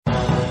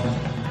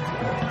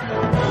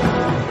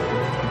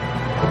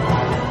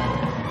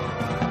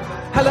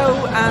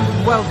Hello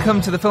and welcome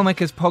to the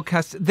Filmmakers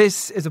Podcast.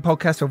 This is a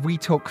podcast where we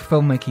talk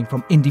filmmaking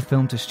from indie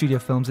film to studio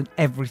films and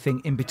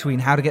everything in between.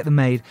 How to get them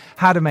made,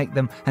 how to make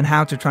them, and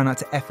how to try not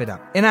to F it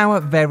up. In our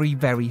very,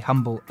 very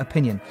humble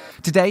opinion.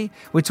 Today,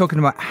 we're talking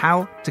about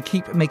how to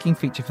keep making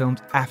feature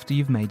films after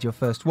you've made your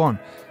first one.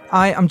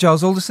 I am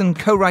Giles Alderson,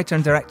 co-writer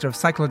and director of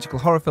psychological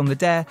horror film The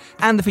Dare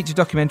and the feature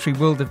documentary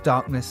World of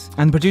Darkness,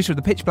 and producer of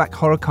the pitch black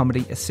horror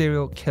comedy A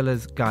Serial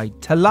Killer's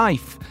Guide to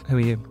Life. Who are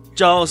you?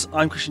 Giles,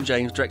 I'm Christian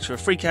James, director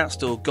of Freak Out,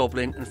 Still,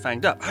 Goblin and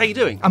Fanged Up. How are you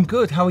doing? I'm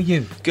good, how are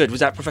you? Good.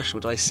 Was that professional?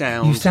 Did I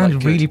sound You sounded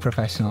like really good?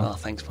 professional. Oh,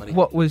 thanks, buddy.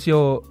 What was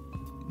your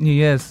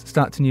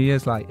start to New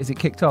Year's like? Is it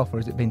kicked off or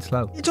has it been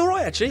slow? It's all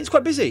right, actually. It's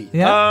quite busy.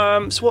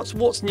 Yeah? So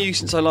what's new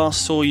since I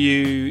last saw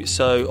you?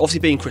 So,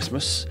 obviously being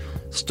Christmas,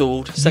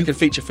 stalled. Second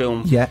feature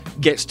film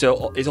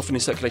is often in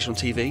circulation on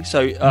TV.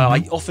 So,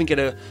 I often get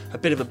a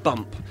bit of a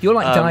bump. You're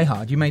like Die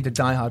Hard. You made a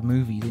Die Hard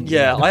movie, didn't you?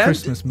 Yeah, I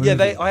Christmas movie.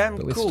 Yeah, I am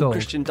called called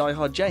Christian Die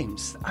Hard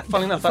James.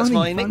 Funnily enough, that's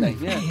my nickname.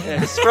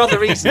 Yeah. It's for other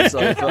reasons,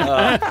 though.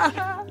 But,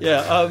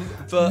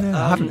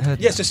 I haven't heard.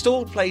 Yeah, so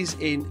Stalled plays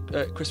in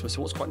Christmas.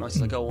 So what's quite nice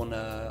is I go on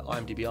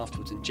IMDb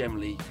afterwards and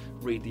generally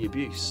read the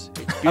abuse.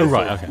 It's beautiful. Oh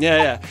right, okay.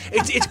 Yeah.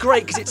 It's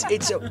great because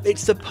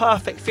it's the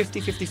perfect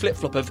 50-50 flip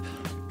flop of.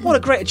 What a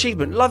great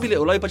achievement, lovely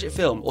little low-budget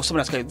film. Or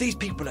someone else going, these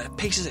people are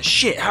pieces of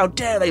shit, how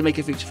dare they make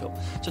a feature film?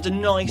 So it's a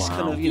nice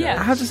kind of,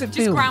 How does it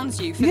feel? Just grounds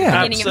you for the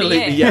beginning absolutely,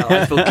 of the year.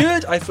 Yeah, I feel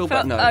good, I feel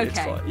bad. No, okay. it's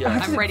fine. Yeah.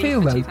 How does it feel,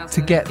 though,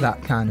 to get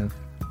that kind of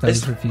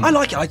those reviews? I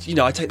like it. I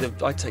take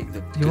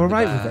the You're all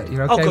right with it?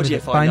 You're okay with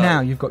it? Fine, By now,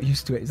 you've got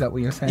used to it, is that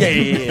what you're saying?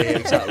 Yeah,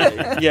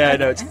 exactly. Yeah,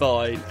 no, it's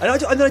fine. And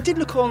I did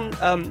look on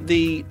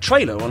the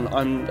trailer on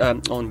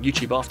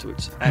YouTube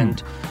afterwards,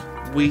 and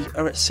we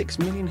are at 6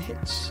 million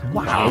hits.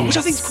 Wow. Which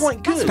I think is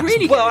quite good. That's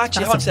really well, good.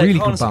 actually, That's a really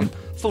good honestly, bump.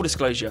 full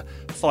disclosure,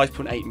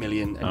 5.8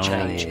 million and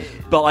change.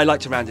 But I like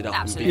to round it up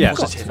Absolutely. and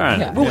be positive.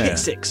 Yeah. We'll hit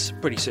 6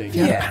 pretty soon.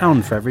 Yeah.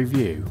 £1 for every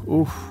view.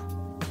 Oof.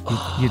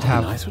 You'd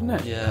have... Nice, wouldn't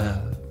it? Yeah.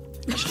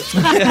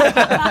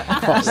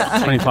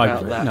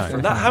 25.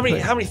 No. How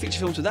many feature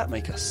films would that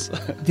make us?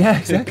 Yeah,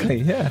 exactly,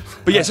 yeah.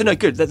 But yeah, so no,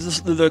 good.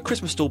 The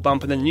Christmas stall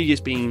bump, and then New Year's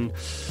been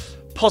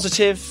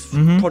positive.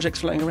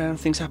 Projects floating around,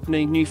 things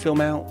happening. New film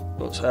out.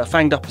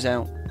 Fanged Up is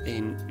out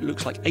in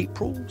looks like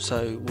April,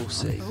 so we'll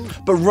see.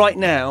 But right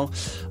now,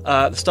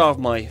 the star of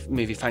my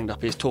movie Fanged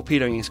Up is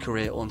torpedoing his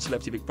career on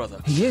Celebrity Big Brother.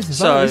 He is,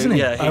 isn't he?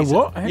 Yeah,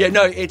 what? Yeah,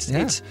 no,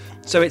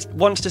 it's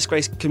once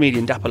disgraced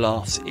comedian Dapper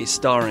Laughs is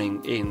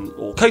starring in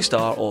or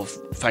co-star of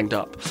Fanged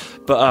Up,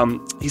 but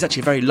he's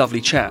actually a very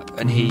lovely chap,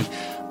 and he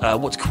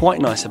what's quite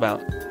nice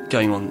about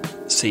going on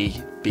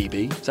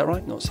CBB, is that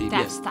right? Not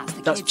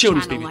CBB. That's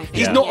children's channel, BB.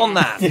 He's not on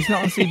that. He's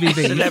not on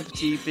CBB.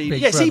 Celebrity BB.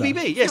 Big Yeah, Brother.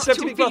 CBB. Yeah,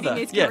 Celebrity Big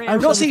Brother. Yeah, career.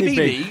 not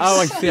CBB.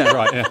 Oh, I see.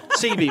 Right, yeah.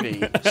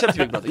 CBB. Celebrity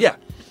Big Brother. Yeah.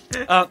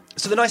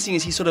 So the nice thing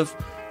is he's sort of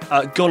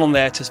gone on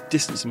there to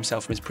distance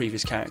himself from his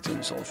previous character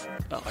and sort of,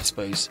 I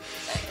suppose,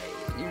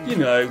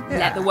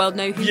 Let the world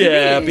know who be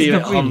a he bit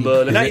is.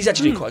 humble, and he's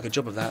actually doing quite a good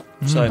job of that.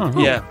 So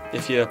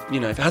if if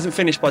it hasn't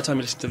finished by the time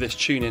you listen to this,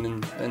 tune in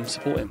and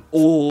support him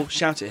or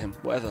shout at him,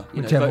 whatever.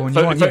 Whichever one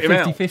you want. vote him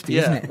out. 50-50,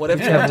 yeah, isn't it?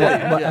 Whatever.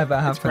 Whatever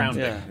happens.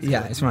 grounding.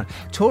 Yeah, it's right.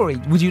 Tori,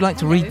 would you like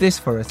to read this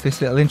for us?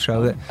 This little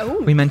intro that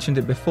we mentioned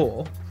it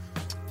before.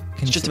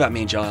 It's just about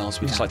me and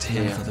Giles. We just like to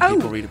hear other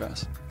people read about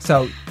us.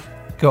 So,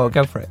 go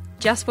for it.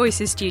 Just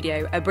Voices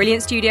Studio, a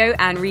brilliant studio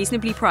and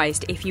reasonably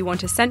priced. If you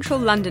want a central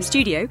London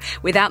studio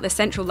without the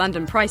central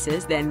London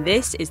prices, then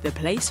this is the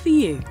place for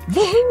you.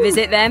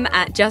 Visit them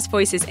at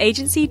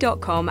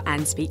justvoicesagency.com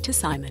and speak to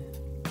Simon.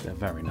 They're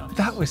very nice.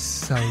 That was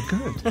so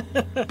good.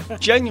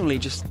 Genuinely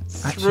just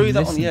Actually threw that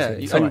on. listen Yeah. to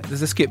it. It's all right.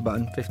 There's a skip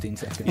button, 15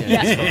 seconds.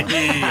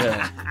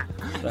 Yeah.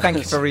 Thank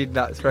you for reading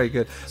that. It's very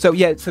good. So,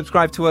 yeah,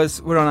 subscribe to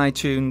us. We're on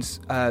iTunes.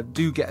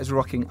 Do get us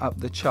rocking up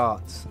the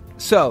charts.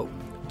 So,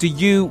 do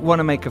you want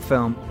to make a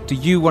film? Do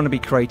you want to be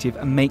creative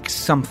and make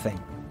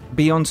something?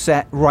 Be on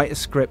set, write a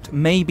script.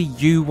 Maybe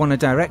you want to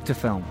direct a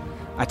film.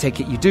 I take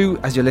it you do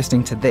as you're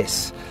listening to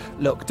this.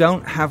 Look,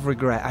 don't have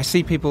regret. I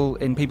see people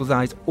in people's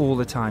eyes all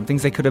the time.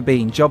 Things they could have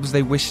been, jobs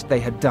they wish they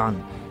had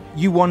done.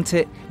 You want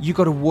it, you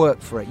got to work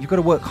for it. You got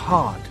to work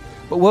hard.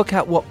 But work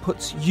out what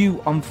puts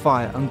you on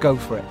fire and go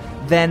for it.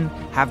 Then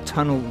have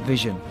tunnel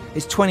vision.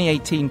 It's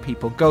 2018,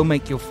 people. Go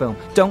make your film.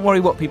 Don't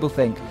worry what people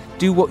think.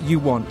 Do what you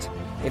want.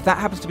 If that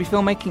happens to be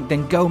filmmaking,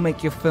 then go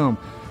make your film.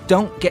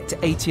 Don't get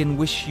to 80 and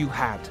wish you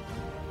had.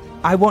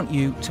 I want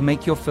you to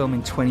make your film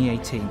in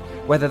 2018,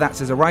 whether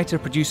that's as a writer,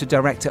 producer,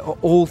 director, or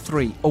all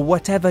three, or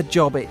whatever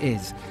job it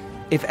is.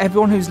 If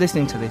everyone who's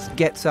listening to this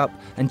gets up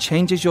and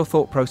changes your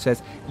thought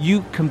process,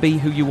 you can be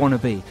who you want to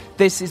be.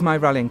 This is my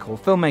rallying call.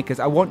 Filmmakers,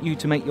 I want you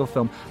to make your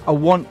film. I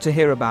want to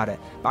hear about it.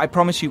 But I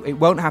promise you, it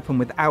won't happen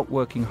without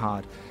working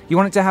hard. You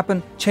want it to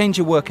happen? Change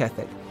your work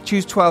ethic.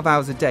 Choose 12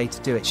 hours a day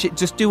to do it.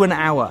 Just do an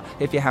hour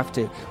if you have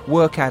to.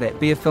 Work at it.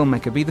 Be a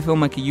filmmaker. Be the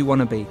filmmaker you want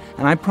to be.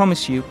 And I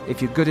promise you,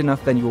 if you're good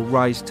enough, then you'll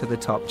rise to the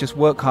top. Just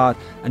work hard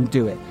and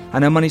do it. I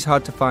know money's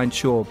hard to find,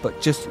 sure,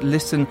 but just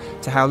listen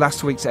to how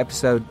last week's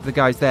episode, the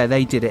guys there,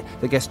 they did it.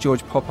 The guest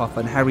George Popoff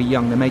and Harry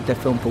Young, they made their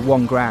film for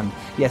 $1,000.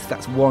 Yes,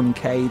 that's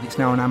 1K. It's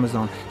now on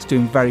Amazon. It's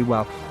doing very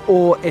well.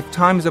 Or if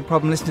time is a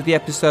problem, listen to the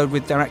episode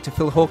with director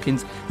Phil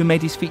Hawkins, who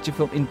made his feature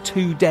film in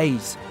 2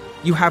 days.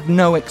 You have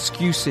no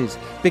excuses.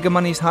 Bigger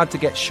money is hard to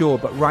get, sure,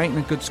 but writing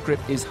a good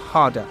script is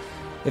harder.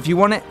 If you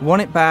want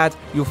it bad,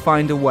 you'll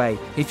find a way.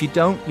 If you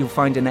don't, you'll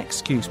find an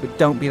excuse, but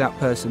don't be that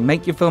person.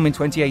 Make your film in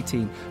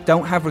 2018.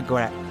 Don't have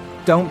regret.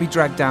 Don't be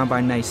dragged down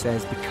by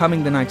naysayers,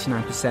 becoming the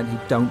 99% who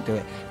don't do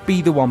it.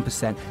 Be the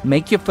 1%.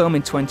 Make your film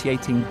in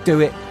 2018.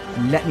 Do it,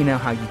 and let me know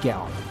how you get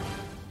on.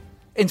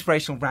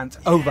 Inspirational rant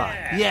over.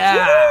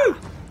 Yeah!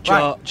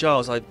 Right.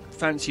 Giles, I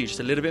fancy you just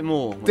a little bit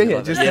more. Did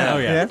you? Just yeah. Oh,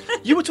 yeah.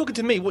 You were talking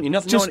to me, weren't you?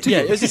 Nothing. Just to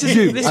yeah. you. This was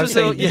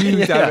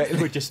you directly.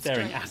 We're just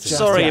staring at it.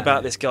 Sorry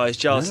about this, guys.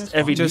 Giles,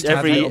 every Just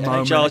have a little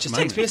moment. Giles just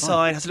takes me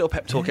aside, has a little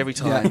pep talk every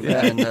time,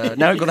 and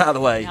now we've got that out of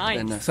the way. Nice.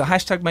 And, So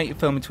hashtag make your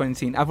film in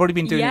 2018. I've already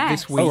been doing it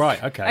this week. Oh,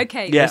 right, okay.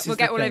 Okay, Yeah. we'll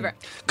get all over it.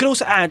 Could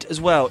also add as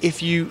well,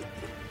 if you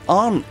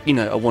aren't, a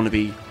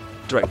wannabe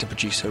director,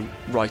 producer,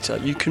 writer,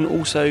 you can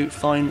also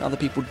find other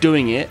people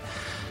doing it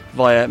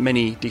via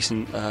many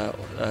decent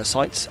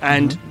sites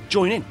and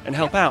join in and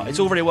help out. It's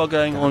all very well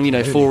going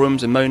on,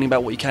 forums and moaning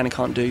about what you can and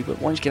can't do, but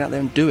why don't you get out there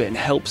and do it and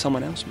help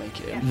someone else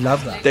make it?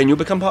 Love that. Then you'll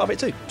become part of it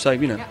too. So,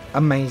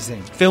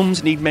 Amazing.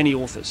 films need many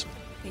authors.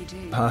 They do.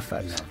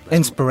 Perfect.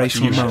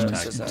 Inspirational Huge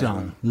moments. hashtag.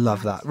 Done.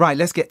 Love that. Right,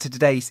 let's get to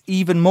today's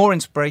even more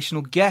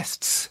inspirational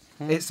guests.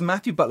 It's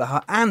Matthew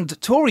Butler-Hart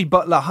and Tori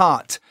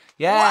Butler-Hart.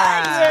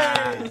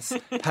 Yes.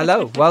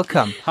 Hello,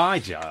 welcome. Hi,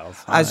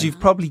 Giles. As you've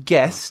probably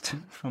guessed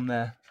from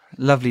their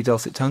lovely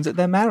dulcet tones that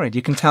they're married.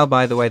 You can tell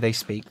by the way they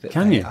speak that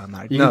Can they you? are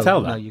married. You no, can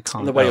tell No, that? you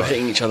can't. And the way you're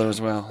hitting each other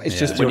as well. It's Yeah.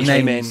 just When your you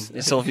came in, names.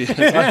 it's obvious.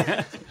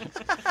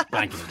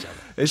 Blanking each other.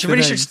 It's You the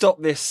really should names.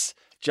 stop this.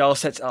 Giles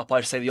sets it up.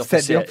 I say the Said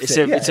opposite. the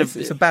opposite.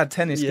 Yeah, it's a bad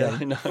tennis yeah, I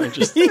game. know.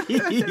 Just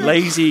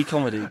lazy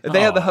comedy.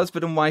 They are the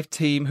husband and wife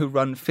team who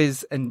run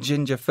Fizz and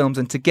Ginger Films,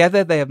 and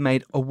together they have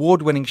made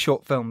award-winning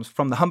short films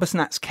from The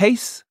Humbersnatch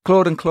Case,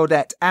 Claude and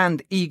Claudette,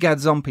 and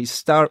Egad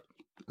Zombies.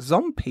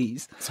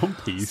 Zombies?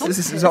 Zombies. This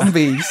is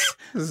Zombies.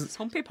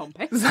 Pompey,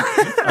 Pompey.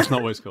 That's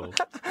not what it's called.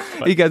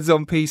 Egad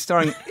Zombies,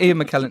 starring Ian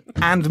McKellen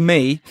and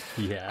me.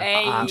 Yeah.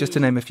 Hey. Just to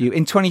name a few.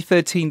 In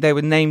 2013, they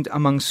were named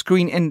among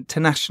Screen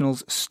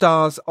International's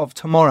Stars of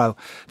Tomorrow.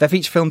 Their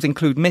feature films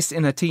include Miss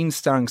in Her Teens,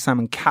 starring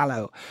Simon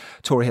Callow,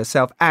 Tori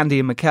herself, and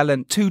Ian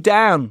McKellen. Two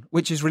Down,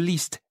 which is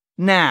released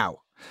now,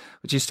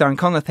 which is starring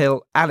Conrad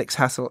Hill, Alex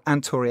Hassel,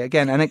 and Tori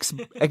again, and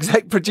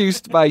exec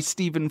produced by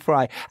Stephen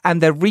Fry. And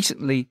their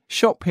recently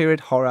short period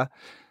horror,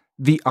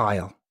 The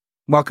Isle.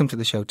 Welcome to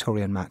the show,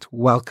 Tori and Matt.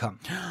 Welcome.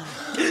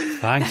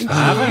 Thanks for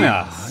having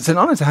us. It's an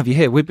honour to have you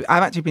here.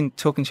 I've actually been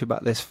talking to you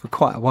about this for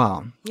quite a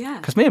while. Yeah.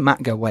 Because me and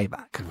Matt go way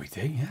back. We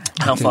do, yeah.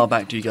 How far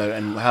back do you go,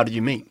 and how did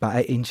you meet? About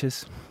 8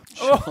 inches.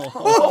 That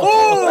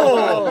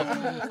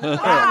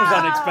was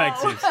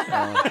unexpected.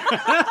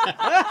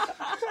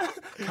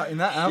 Cutting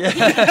that out.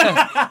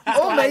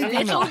 Or maybe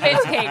Little not.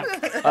 bit pink.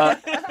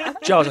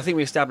 Giles, I think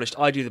we established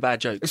I do the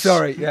bad jokes.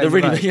 Sorry. Yeah, The you're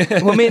really, right.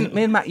 yeah. Well, me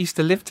and Matt used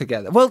to live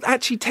together. Well,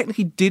 actually,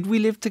 technically, did we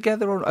live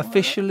together or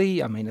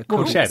officially? I mean, of Well,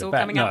 course. shared it's a all bed.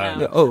 coming up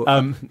now.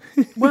 Oh.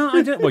 Well,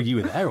 I don't. Well, you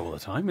were there all the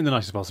time in the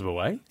nicest possible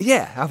way.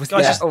 Yeah, I was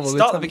Guys, there just all the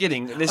start at the time.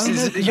 beginning. This Oh,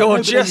 is no, you're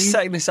but just you-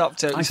 setting this up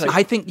to.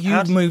 I think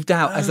you'd moved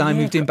out as I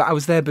moved in, but I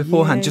was there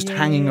beforehand, just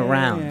hanging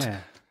around. Yeah.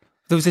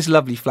 There was this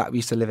lovely flat we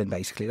usused to live in,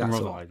 basically. That's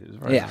all. Right, it was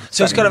very Yeah. nice.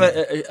 So it's kind of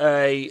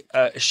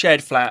a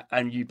shared flat,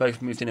 and you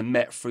both moved in and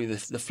met through the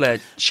flared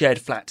shared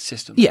flat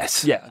system.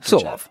 Yes. Yeah,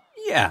 Sort gotcha. of.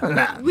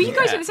 Yeah. Were you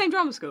guys at the same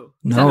drama school?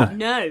 No.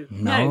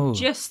 No.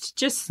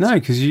 Just. No,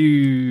 because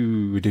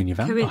you were doing your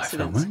vampire film,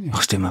 Coincidence. weren't you? I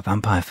was doing my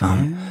vampire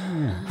film.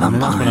 And then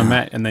that's when I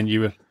met, and then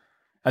you were,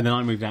 and then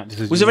I moved out.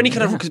 Was there any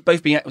kind of, because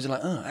both being actors,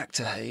 like, oh,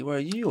 actor, hey, where are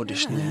you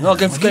auditioning? Oh,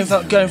 going for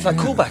that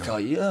callback, are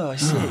you? Oh, I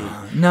see.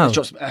 No. Just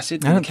drop some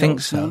acid. I in don't the kettle think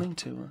this so. morning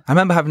to, I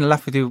remember having a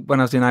laugh with you when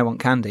I was doing I Want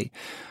Candy.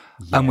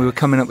 And we were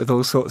coming up with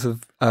all sorts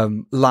of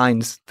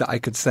lines that I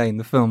could say in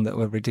the film that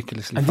were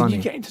ridiculously And funny. did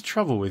you get into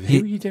trouble with who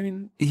were you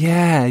doing?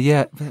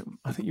 Yeah.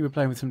 I think you were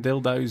playing with some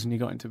dildos, and you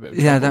got into a bit of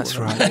Yeah, trouble that's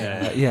with right.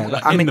 them. Yeah. But,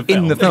 Like, I mean,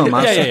 in the film,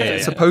 I was Yeah.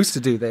 supposed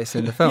to do this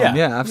in the film. Yeah,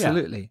 Yeah, yeah.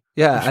 absolutely.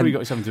 Yeah. I'm sure and, you got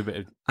yourself into a bit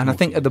of. and I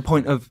think at the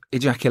point of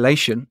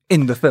ejaculation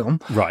in the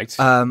film, Right.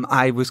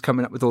 I was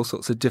coming up with all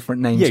sorts of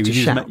different names Yeah, you to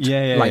just shout.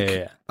 yeah, like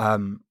yeah.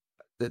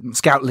 the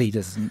scout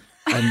leaders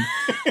and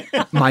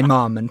my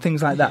mum and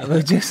things like that.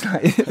 We're just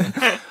like.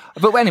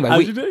 But anyway,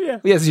 As you do, yeah.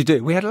 yes, you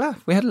do. We had a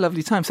laugh. We had a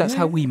lovely time. So that's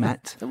how we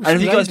met. and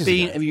have you guys ages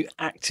been, ago. have you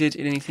acted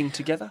in anything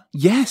together?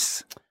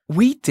 Yes,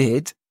 we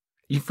did.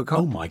 You forgot.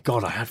 Oh my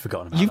God, I had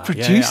forgotten about You that.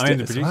 produced I it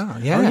the as producer. well.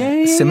 Yeah. Oh,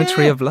 yeah.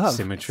 Symmetry of Love.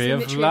 Symmetry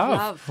of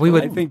Love. We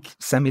were I think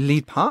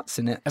semi-lead parts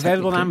in it.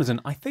 available on technically.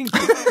 Amazon. I think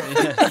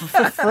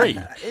for free.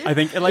 I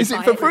think like, Is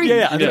it for free?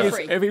 Yeah, I think Yeah. it's,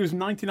 if it was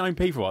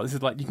 99p for a while, this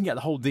is like you can get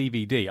the whole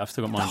DVD. I've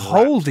still got mine. The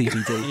whole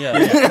DVD.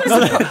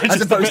 Yeah.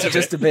 As opposed to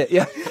just a bit,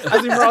 yeah.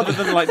 As in rather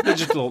than like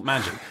digital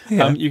magic.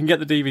 Yeah. You can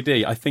get the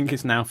DVD. I think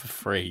it's now for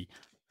free.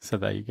 So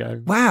there you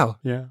go. Wow.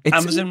 Yeah. It's,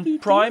 Amazon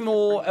Prime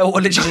or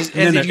literally just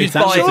No, you it's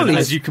buy Amazon, it.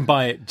 as you can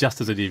buy it just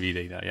as a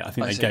DVD now. Yeah, I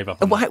think they gave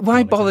up. On Why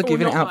that. bother They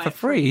giving it not out buy for it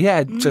free?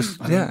 Yeah, just,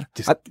 yeah.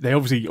 They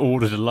obviously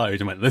ordered a load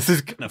and went, this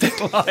is going to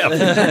fly up.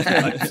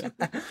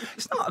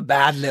 It's not a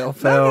bad little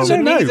film. So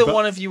No, neither but-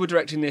 one of you were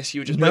directing this. You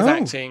were just No, both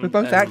acting. we're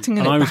both acting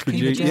in And it. I was back in the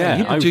producing. day. Yeah,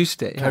 You I was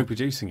produced it. Yeah.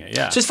 co-producing it.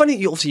 Yeah. So it's funny.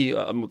 You obviously,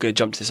 I'm going to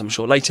jump to this, I'm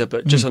sure later,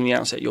 but just on the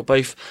outset, you're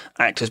both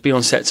actors. Been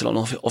on sets a lot.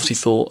 And obviously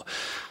thought,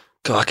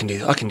 God, I can do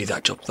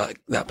that job,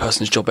 that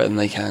person's job better than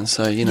they can.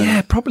 So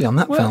Yeah, probably on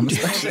that film,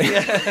 especially.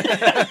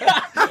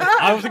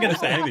 I wasn't going to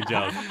say anything,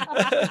 John.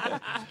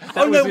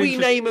 Oh no, we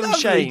name them Lovely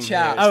shame.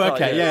 chap. Yeah, it's Oh, fine,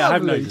 okay. Yeah, I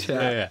have Lovely noticed.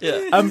 chap.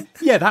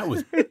 Yeah. That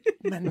was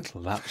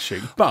mental, that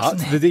shoot. But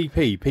the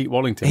DP, Pete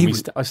Wallington,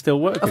 I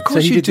still work with. Of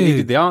course so he you did, He do.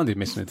 did the art, did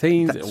Missing the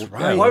Teens. That's all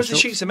right. Why was the all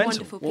shoot so mental?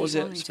 Wonderful What was Pete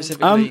it Wallington.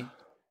 specifically?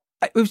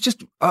 It was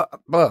just, it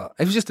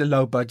was just a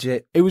low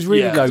budget, It was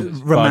really Yeah. low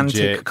romantic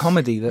budget.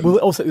 comedy. That Well,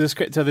 also the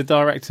script. So the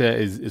director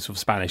is sort of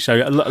Spanish,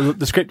 so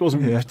the script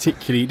wasn't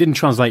particularly. It didn't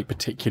translate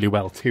particularly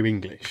well to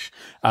English,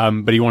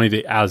 but he wanted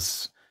it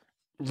as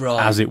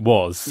it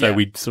was. So Yeah.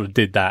 we sort of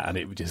did that, and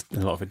it was just a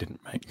lot of it didn't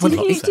make. Didn't a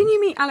lot of you sense.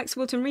 meet Alex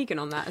Wilton Regan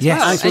on that as Yes.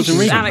 well? Alex Wilton And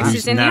Regan, Alex who's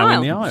is in the now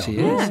aisle. in the aisle. She is,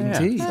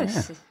 Yeah. indeed.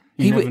 Yeah.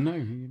 He You would- never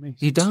know who you meet.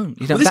 You don't.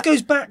 Well, this That-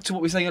 goes back to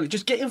what we were saying earlier.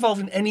 Just get involved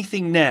in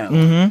anything now.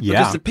 Yeah,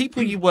 Because the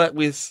people you work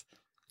with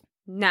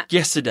Nah.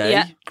 yesterday,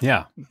 Yeah.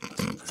 yeah.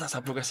 that's how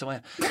progressive I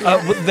am.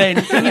 But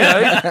then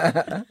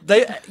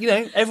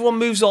everyone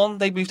moves on.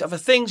 They move to other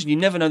things, and you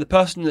never know the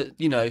person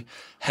that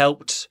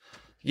helped.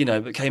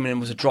 That came in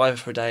and was a driver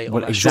for a day, or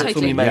Well, that short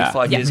film you made exactly,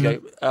 5 yeah. years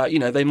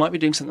ago. They might be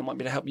doing something that might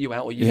be to help you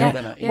out, or you Yeah. help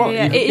them out. Yeah, Well,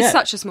 yeah. you- It is yeah.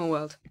 such a small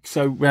world.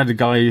 So we had a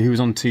guy who was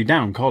on Two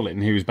Down, Colin,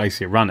 who was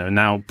basically a runner and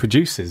now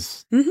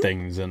produces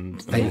things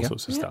and you all go.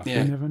 sorts of stuff.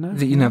 Yeah. You never know.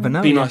 you never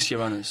know. Be yeah. nice to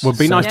your runners. Well,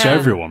 be nice to Yeah.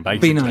 everyone,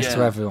 basically. Be nice Yeah.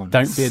 to everyone.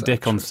 Don't be a So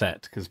dick on true.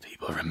 set because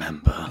people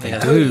remember. They Yeah.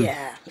 do.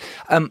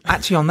 Yeah.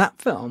 Actually, on that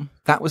film,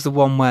 that was the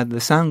one where the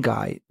sound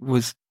guy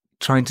was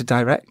trying to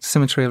direct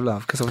Symmetry of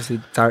Love, because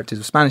obviously directors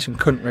were Spanish and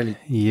couldn't really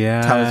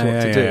Yeah, tell us what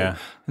to do. yeah.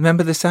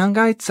 Remember the sound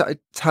guy started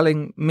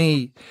telling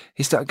me,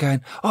 he started going,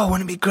 "Oh,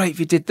 wouldn't it be great if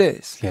you did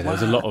this?" Yeah, there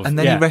was a lot of. And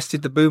then yeah. he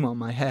rested the boom on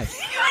my head.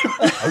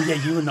 Oh yeah,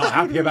 you were not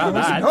happy about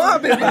that.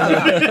 Not happy about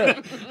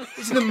that.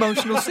 It's an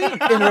emotional scene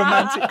in a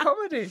romantic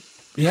comedy.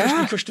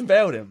 Yeah. Christian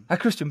bailed him.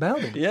 Christian Bale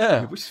did.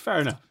 Yeah. Which is fair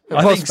enough.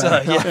 I was think so.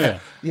 bad. Yeah.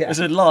 Yeah. There's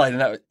a line,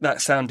 and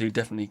that sound dude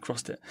definitely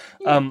crossed it.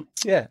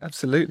 Yeah,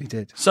 absolutely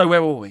did. So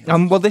where were we?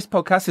 Well, this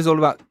podcast is all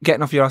about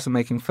getting off your ass and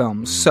making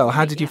films. So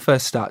how did you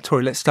first start?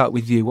 Tori, let's start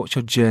with you. What's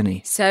your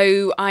journey?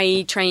 So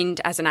I trained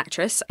as an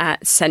actress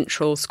at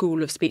Central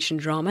School of Speech and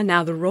Drama,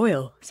 now the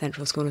Royal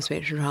Central School of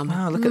Speech and Drama.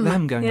 Wow, look at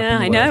them going Yeah,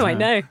 up in the I world.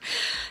 know.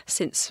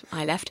 Since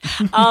I left.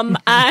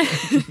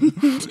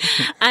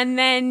 And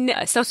then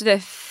I started a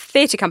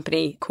theatre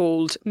company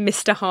called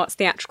Mr. Hart's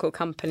Theatrical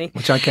Company.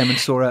 Which I came and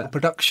saw a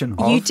production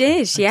of. You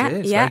did, yeah. I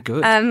did, yeah. very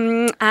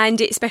good.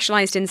 And it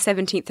specialised in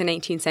 17th and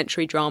 18th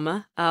century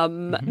drama,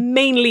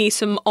 mainly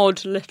some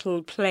odd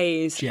little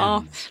plays,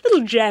 little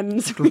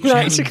gems, we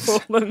like to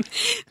call them,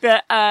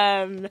 that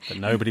But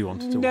nobody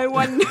wanted to. no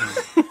watch. one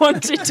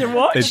wanted to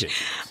watch. Did you?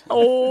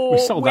 Or We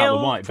sold out the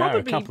will White Bear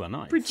a probably couple of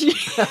nights.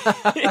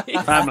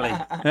 Family.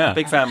 Yeah.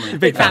 Big family.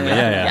 Big family.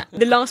 Yeah.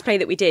 The last play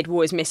that we did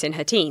was Miss in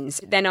Her Teens.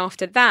 Then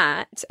after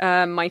that,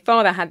 my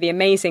father had the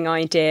amazing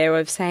idea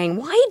of saying,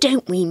 why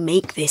don't we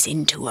make this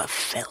into a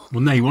film?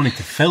 Well, no, he wanted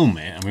to film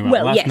it, and we went,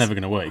 Well, well, that's yes. never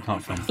going to work. You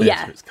can't film theatre.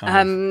 Yeah. It's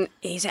kind of...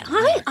 He said,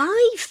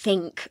 I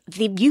think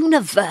the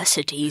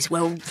universities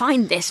will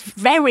find this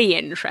very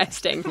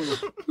interesting.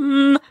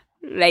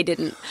 They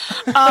didn't.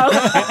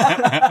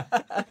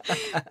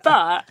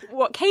 But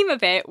what came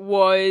of it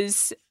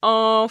was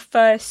our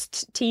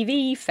first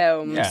TV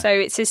film. Yeah. So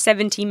it's a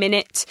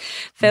 70-minute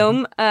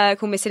film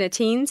called Miss in Her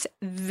Teens.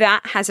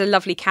 That has a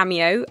lovely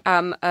cameo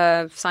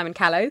of Simon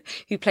Callow,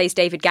 who plays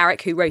David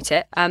Garrick, who wrote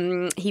it.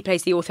 He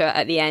plays the author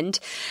at the end.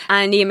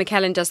 And Ian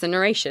McKellen does the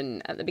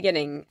narration at the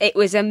beginning. It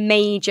was a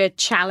major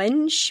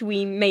challenge.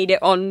 We made it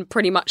on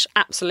pretty much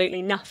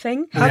absolutely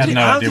nothing. We had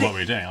no how idea did what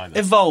we were doing either.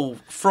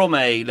 Evolve from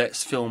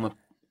let's film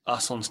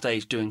us on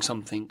stage doing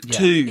something to a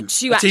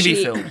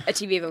TV film. A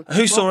TV film.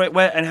 Who saw it?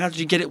 Where and how did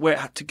you get it? Where it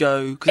had to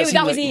go? 'Cause it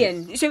That seemed was like-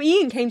 Ian. So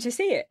Ian came to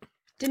see it,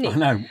 didn't he? I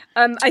know.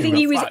 I think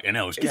he was. Fucking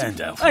hell, it's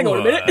Gandalf. Hang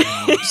on a minute.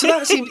 So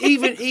that seemed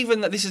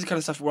even that this is the kind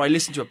of stuff where I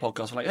listen to a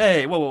podcast. I'm like,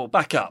 hey, whoa,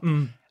 back up. How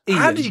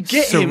Ian, did you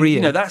get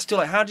surreal. him? That's still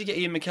like, how did you get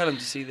Ian McKellen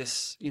to see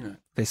this?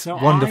 This No,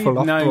 wonderful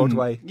I've known-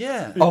 off-Broadway.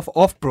 Yeah.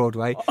 Off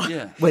Broadway.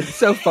 Yeah. Went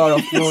so far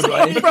off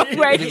Broadway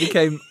Broadway. that it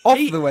became off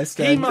the West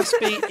End. He must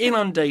be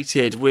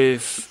inundated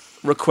with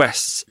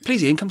requests.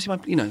 Please, Ian, come see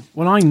my.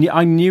 Well,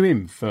 I knew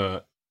him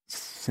for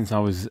since I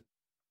was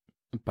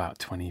about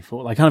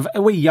 24, like kind of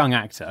a wee young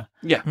actor.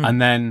 Yeah.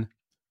 And then...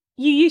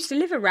 You used to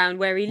live around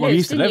where he lives, Well, I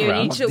used to live didn't you?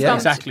 around. You sort of Yeah, gone-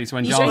 exactly. So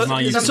when you Giles sort and I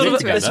of- used It's to live a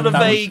together. sort of that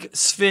was- vague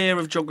sphere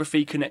of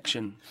geography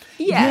connection.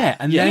 Yeah.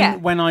 And then Yeah.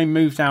 when I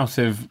moved out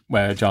of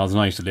where Giles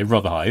and I used to live,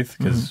 Rotherhithe,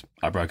 because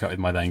I broke up with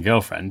my then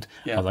girlfriend,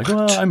 Yeah. I was like,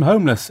 well, I'm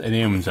homeless. And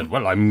Ian said,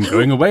 well, I'm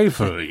going away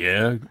for a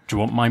year. Do you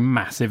want my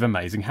massive,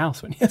 amazing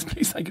house? I went, yes,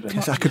 please, thank you very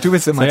much. I could do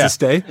with somewhere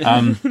So, yeah. to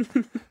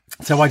stay.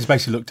 So I just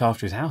basically looked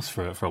after his house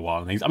for a while.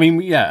 And things. I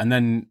mean, yeah, and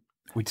then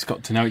we just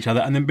got to know each other.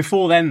 And then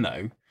before then,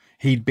 though,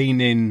 he'd been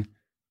in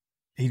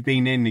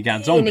the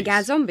Gad Zombies. In the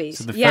Gad Zombies,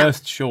 So the yeah.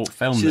 first short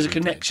film. So there's a that we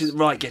did. connection.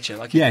 Right, get you.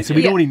 Like, Yeah, so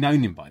we'd already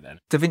known him by then.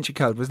 Da Vinci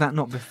Code, was that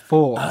not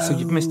before? So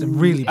you've missed a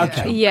really big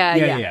Okay. chunk.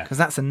 Yeah. Because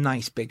that's a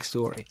nice big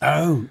story.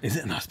 Oh, is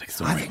it a nice big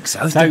story? I think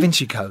so. Da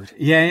Vinci Code.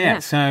 Yeah.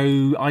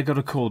 So I got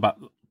a call about.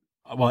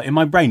 Well, in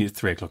my brain, it's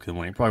 3:00 in the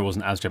morning. It probably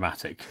wasn't as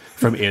dramatic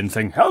from Ian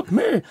saying, "Help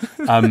me!"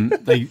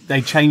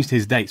 They changed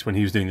his dates when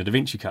he was doing the Da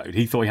Vinci Code.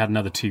 He thought he had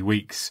another 2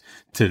 weeks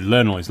to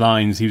learn all his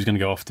lines. He was going to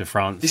go off to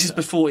France. This is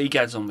before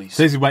Egad Zombies.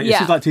 So this is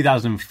like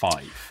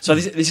 2005. So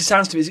this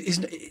sounds to me,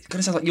 it kind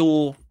of sounds like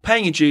you're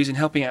paying your dues and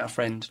helping out a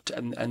friend,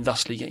 and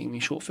thusly getting me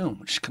a short film,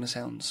 which kind of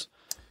sounds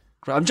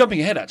great. I'm jumping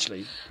ahead,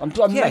 actually.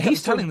 Yeah,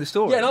 he's telling the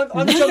story. Yeah, and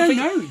I'm jumping.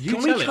 no, you Can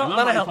we tell it. cut I'm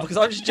that not- out because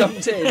I just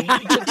jumped in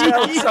to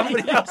tell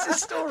somebody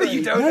else's story.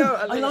 You don't know.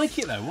 I like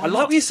it though. I like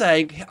what you're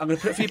saying. I'm going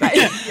to put it for you back.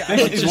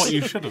 This is what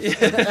you should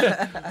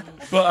have.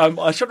 But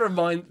I should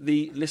remind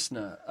the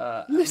listener.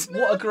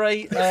 What a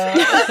great.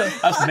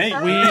 That's me.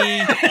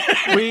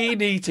 We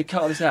need to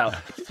cut this out.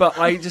 But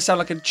I just sound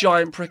like a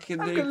giant prick in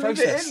the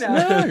process. No,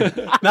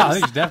 I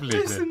think it's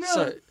definitely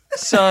good.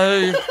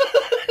 So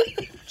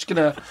just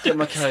gonna get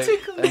my coat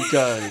and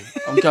go.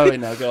 I'm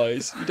going now,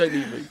 guys. You don't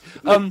need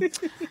me.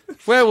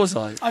 Where was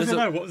I? I don't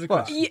know. What was the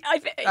question?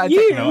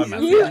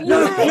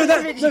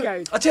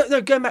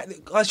 Going back.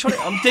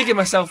 I'm digging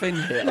myself in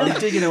here. I'm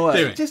digging away.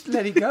 Do it. Just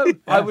let it go.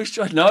 I was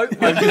trying. No,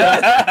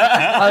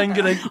 I'm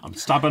gonna. I'm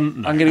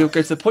stubborn. No. I'm going to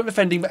go to the point of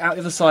offending, but out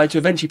the other side to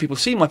eventually people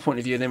see my point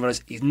of view and then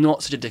realise he's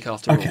not such a dick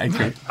after all. Okay,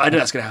 good. I know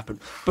that's going to happen.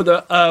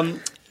 But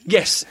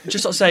yes,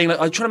 just sort of saying, like,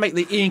 I'm trying to make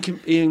the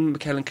Ian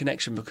McKellen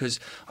connection because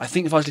I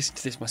think if I was listening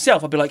to this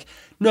myself, I'd be like,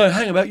 no,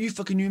 hang about, you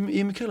fucking knew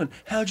Ian McKellen.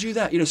 How'd you do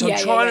that? You know, so I'm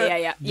trying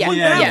to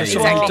point out to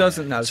exactly. our,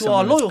 Doesn't know to our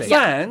someone loyal that's big.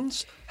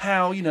 fans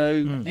how, you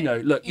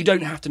know, look, you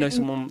don't have to know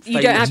someone famous.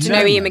 You don't have to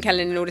know No. Ian McKellen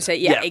in order to...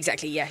 Yeah, Yeah.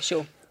 exactly. Yeah,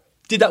 sure.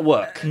 Did that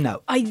work?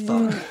 No.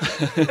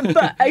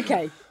 But,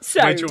 okay, so...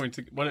 Hang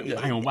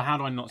on. How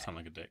do I not sound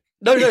like a dick?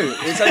 No,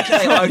 it's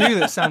okay. I knew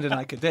that sounded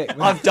like a dick.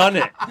 wasn't I've done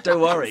it.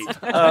 Don't worry.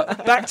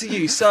 Back to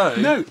you. So,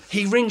 No.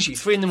 he rings you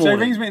 3 in the So morning.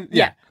 it rings me.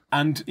 Yeah.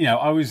 And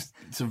I was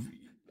sort of.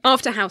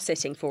 After house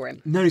sitting for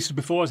him. No, this was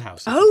before his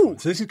house. Oh.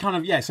 So this is kind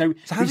of So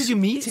how did you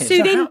meet him? So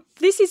then, how-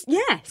 this is...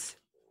 Yes.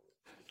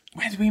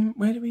 Where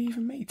did we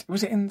even meet?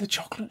 Was it in the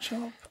chocolate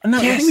shop? No,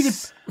 I think we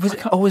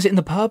did. Was it in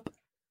the pub?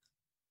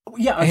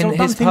 Yeah, I In sort of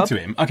his bumped pub?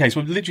 into him. Okay, so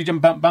I literally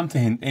bumped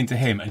into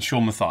him and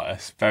Sean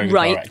Matthias, very good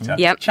Right, director,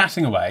 yep.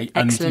 chatting away.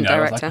 Excellent and, I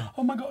was director. like,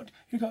 oh my God,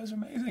 you guys are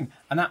amazing.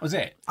 And that was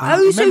it.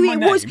 Oh, so Remember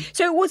my it was... name?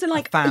 So it wasn't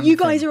like, fan you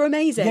guys thing. are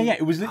amazing. Yeah,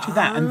 it was literally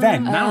that. And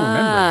then, now I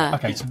remember.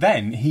 Okay, so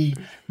then he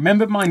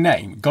remembered my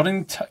name,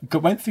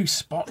 went through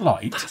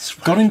Spotlight,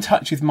 got in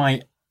touch with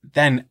my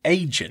then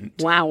agent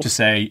Wow. to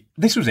say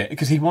this was it,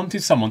 because he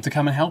wanted someone to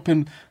come and help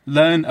him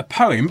learn a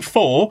poem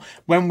for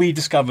when we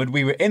discovered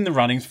we were in the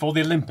runnings for the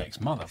Olympics.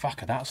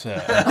 Motherfucker, that's yeah,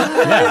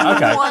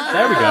 okay.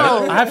 There we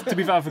go. I have to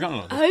be fair, I've forgotten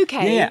a lot.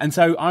 Okay. Yeah, and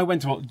so I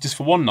went to just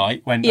for one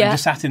night, and Yeah.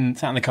 just sat in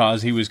the car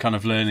as he was kind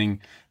of learning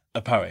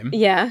a poem.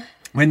 Yeah.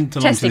 Went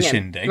along to Testing the him.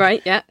 shindig.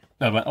 Right, yeah.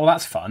 I went, oh,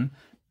 that's fun.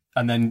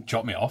 And then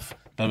dropped me off.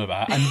 Blah, blah,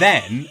 blah. And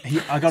then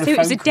I got So a phone it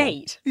was a call.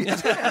 date.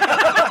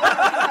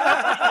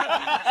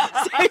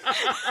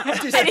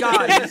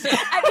 Disguised.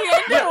 At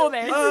the end of all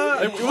this.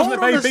 It wasn't a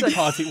very big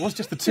party. It was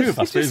just the two of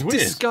us. But it was weird.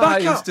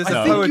 Disguised as a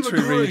I think you poetry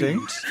were groomed.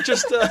 reading.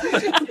 Just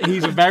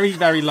He's a very,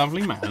 very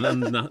lovely man.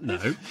 And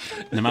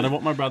no matter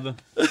what my brother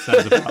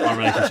says about our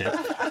relationship.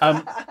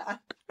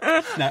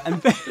 No,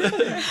 and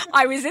then,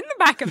 I was in the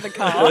back of the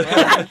car.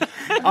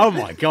 oh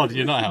my God,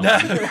 you're not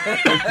helping.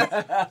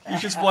 you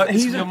just wiped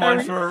this He's from your a mind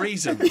very- for a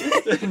reason. He's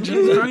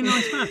a very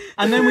nice man.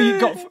 And then we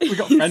got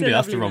friendly.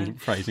 That's the wrong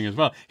phrasing as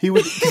well. He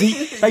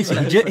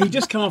basically he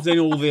just come off doing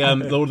all the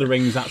Lord of the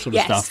Rings, that sort of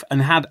Yes. stuff,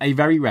 and had a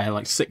very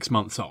rare 6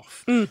 months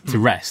off to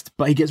rest.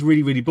 But he gets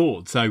really, really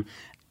bored. So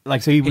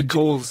he would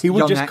calls he would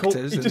young just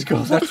actors he just and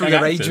calls that's us for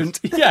young your actors. agent.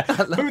 Yeah,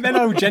 but then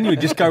I would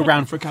genuinely just go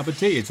round for a cup of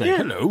tea and say,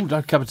 "Hello, would I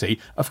like a cup of tea?"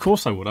 Of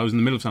course I would. I was in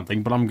the middle of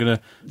something, but I'm going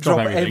to drop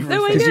everything. everything.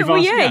 No, I Because know. you've Well,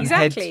 asked yeah, me.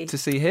 exactly. Head to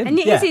see him. And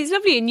it Yeah. is, it's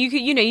lovely. And you could,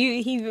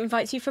 he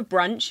invites you for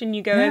brunch and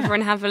you go over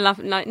and have a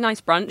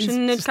nice brunch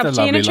and a Just cup of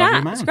tea and a lovely, chat.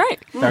 lovely man. It's great.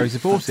 Very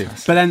supportive.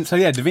 But then,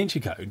 Da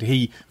Vinci Code,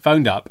 he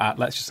phoned up at,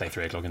 let's just say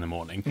 3:00 in the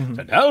morning,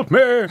 said, help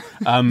me!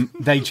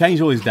 They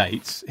changed all his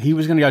dates. He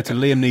was going to go to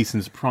Liam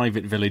Neeson's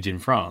private village in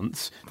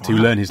France to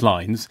learn his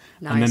lines,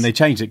 Nice. and then they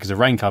changed it because of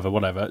rain cover,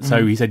 whatever.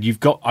 So he said, "You've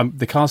got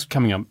the car's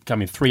coming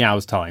in 3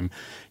 hours' time.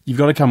 You've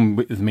got to come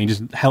with me,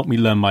 just help me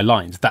learn my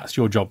lines. That's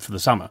your job for the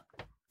summer."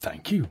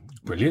 Thank you.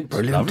 Brilliant.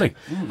 Lovely.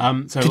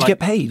 So Did you get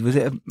paid? Was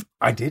it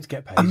I did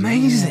get paid.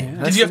 amazing?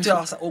 Did you have to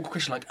ask that awkward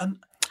question like,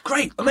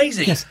 great,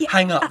 amazing,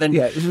 hang up, then...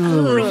 Yeah.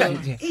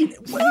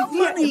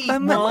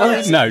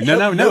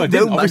 No, I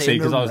didn't, obviously,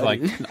 because I was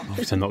like, no,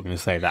 obviously I'm not going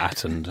to say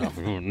that, and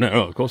no,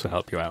 of course I'll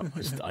help you out.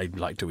 I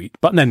like to eat.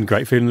 But then,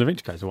 great food in the Da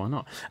Vinci Code, so why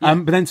not?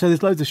 But then, so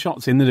there's loads of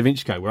shots in the Da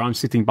Vinci Code where I'm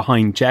sitting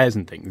behind chairs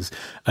and things,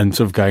 and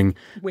sort of going,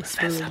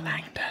 Professor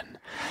Langdon.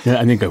 Yeah,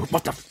 and then go,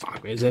 what the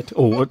fuck is it?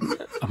 Or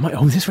I'm like,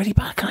 is this really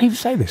bad? Can I even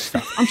say this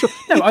stuff? I'm sure.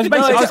 No, I was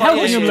basically I was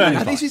helping him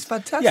learn. This is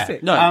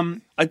fantastic. Yeah. No,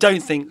 I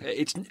don't think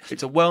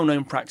it's a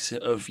well-known practice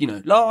of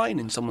line,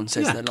 and someone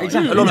says their line.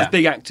 exactly. A lot of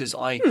big actors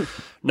I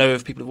know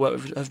of people who work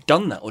with have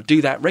done that or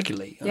do that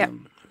regularly. Yeah.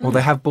 Or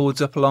they have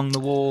boards up along the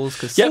walls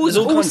because Yeah, all there's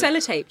all kinds of-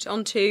 sellotaped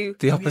onto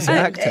the opposite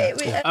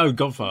actor. Oh,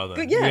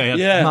 Godfather.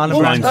 Yeah. Marlon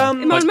Well,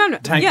 Brando. Marlon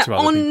Brando. tanks to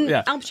other on people,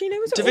 yeah. Al Pacino,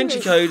 was it? Da Vinci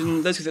Code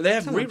and those they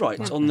have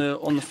rewrites on the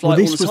flight Well,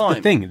 this all the was time.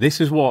 the thing.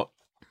 This is what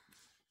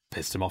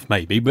pissed him off,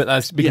 maybe. But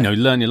that's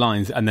learn your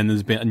lines, and then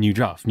there's a new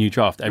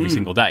draft every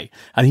single day.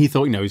 And he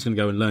thought, he was going to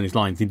go and learn his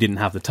lines. He didn't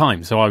have the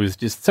time, so I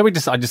just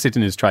sit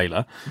in his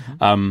trailer.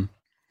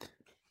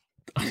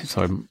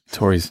 Sorry,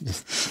 Tori's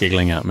just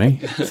giggling at me.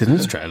 Sitting in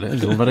his trailer,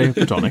 it's all very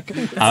platonic.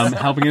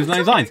 Helping him learn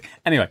his lines.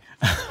 Anyway.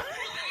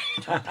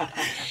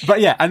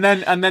 But yeah, and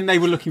then they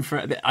were looking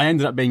for. I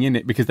ended up being in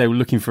it because they were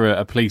looking for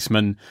a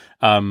policeman.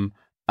 And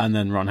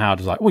then Ron Howard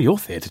was like, "Well, you're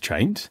theatre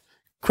trained.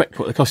 Quick,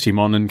 put the costume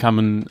on and come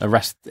and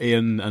arrest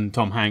Ian and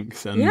Tom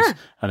Hanks and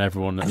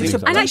everyone." And It's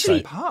a And actually,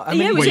 big part. I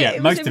mean,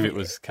 most of it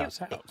was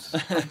cut out.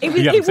 It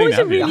was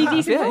a really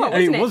decent part,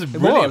 wasn't It was a It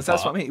brilliant was,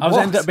 that's part. what I mean. It I was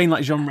ended was. up being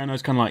like Jean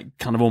Reno's kind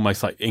of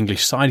almost like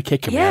English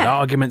sidekick, and we had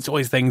arguments, all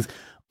these things.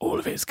 All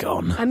of it's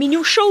gone. I mean,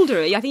 your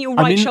shoulder. I think your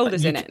right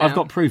shoulder's in it now. I've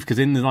got proof because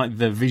in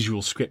the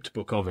visual script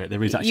book of it,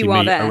 there is actually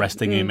me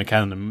arresting Ian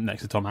McKellen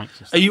next to Tom Hanks.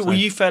 Were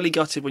you fairly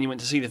gutted when you went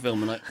to see the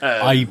film? And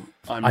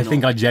I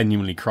think I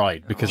genuinely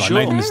cried because I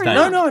made a mistake.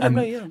 No, I don't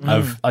know. Yeah.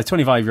 Of a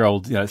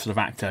 25-year-old, sort of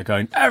actor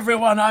going,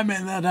 "Everyone, I'm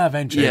in the Da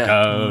Vinci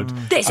Code.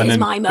 This And is then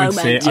my went to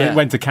see moment. it. I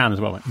went to Cannes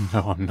as well. I went, no,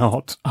 I'm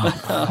not. Oh,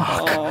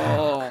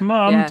 fuck.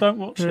 Mum, Yeah. don't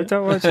watch it.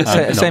 Don't watch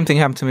it. Same thing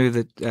happened to me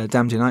with the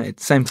Damned United.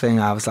 Same thing.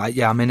 I was like,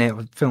 I'm in it.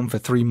 I filmed for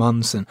 3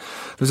 months, and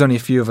there was only a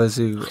few of us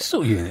who. I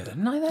saw you in it,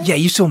 didn't I? Then? Yeah,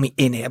 you saw me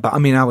in it, but I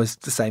mean, I was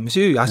the same as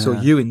you. I saw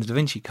you in the Da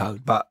Vinci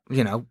Code, but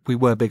we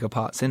were bigger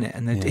parts in it,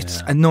 and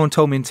and no one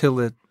told me until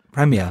the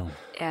premiere.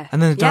 Yeah.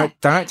 And then the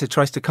director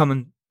tries to come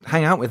and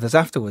hang out with us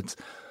afterwards.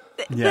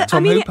 Yeah.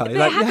 Tom Hooper, It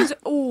like, happens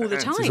all the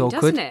time, awkward.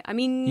 doesn't it? I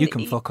mean, You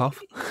can fuck off.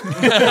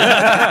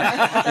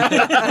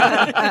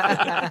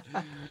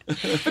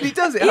 But he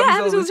does it. Yeah, it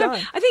happens happens all the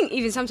time. I think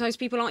even sometimes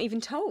people aren't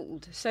even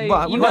told. So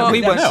Well, you we are,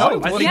 weren't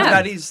told. I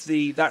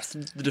think that's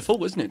the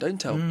default, isn't it? Don't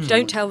tell.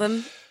 don't tell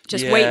them.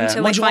 Just wait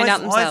until they find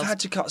out themselves. I've had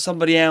to cut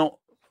somebody out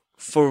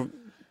for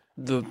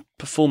the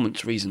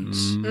performance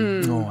reasons,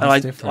 Oh, and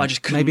that's different. I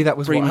just couldn't Maybe that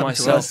was bring what happened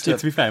to myself us.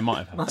 To be fair, it might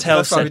have happened. tell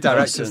That's why we said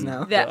directors person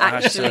now. That I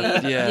had to-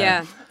 actually,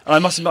 yeah. And I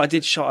must admit, I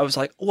did shot. I was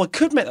like, I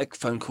could make that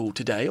phone call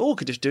today, or I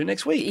could just do it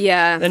next week.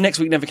 Yeah. Then next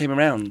week never came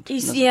around.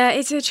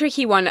 It's a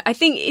tricky one. I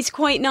think it's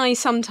quite nice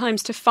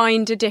sometimes to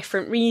find a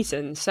different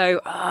reason.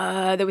 So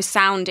there was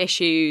sound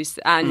issues,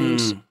 and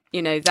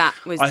that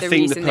was I the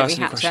think reason the that we person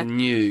in had question to.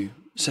 knew.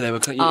 So they were.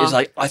 It's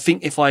like I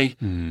think if I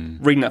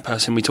ring that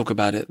person, we talk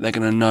about it, they're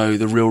going to know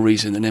the real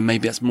reason, and then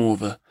maybe that's more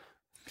of a.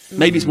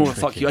 Maybe it's more of a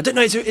fuck you. I don't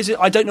know. Is it?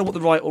 I don't know what the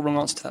right or wrong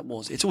answer to that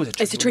was. It's always a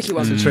tricky It's a tricky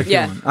one. one. It's a tricky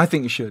Yeah. one. I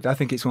think you should. I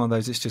think it's one of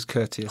those. It's just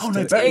courteous. Oh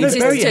no, It's just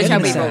to tell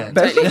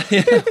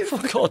people.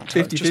 For God,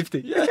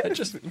 50-50. Yeah,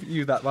 just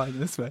you that line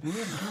this way.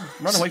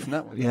 run away from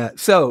that one. Yeah.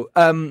 So,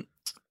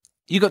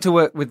 you got to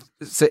work with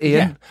Sir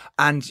Ian,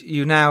 and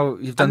you've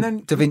done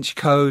then- Da Vinci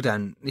Code,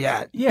 and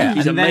Yeah,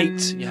 He's a and then-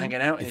 mate. You're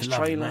hanging out in his He's a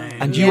lovely trailer. man.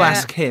 and you Yeah.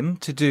 ask him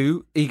to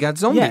do Egad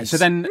Zombies. Yeah, so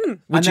then...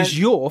 which and is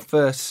then- your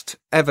first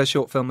ever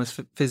short film as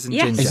Fizz and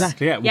Yes. Ginger.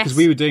 Exactly, yeah, because Yes.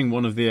 we were doing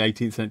one of the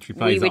 18th century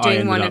plays were that I doing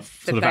ended one up of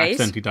the sort of plays.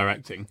 accidentally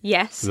directing.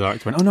 Yes. So the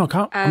director went, "Oh no, I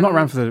can't. I'm not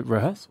around for the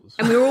rehearsals."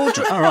 And we were all.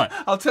 All right.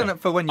 I'll turn up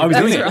for when you I was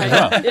do doing it as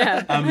well.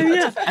 Yeah.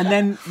 And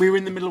then we were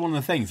in the middle of one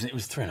of the things, and it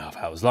was 3.5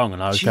 hours long,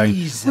 and I was going,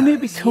 Jesus. wouldn't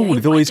it be cool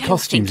with all these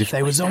costumes if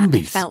they were It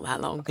zombies? felt that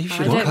long. You I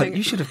should, don't have cut, think-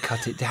 you should have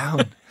cut it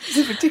down. Is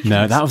it ridiculous?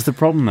 No, that was the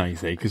problem, though, you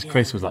see, because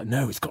Chris was like,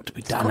 "No, it's got to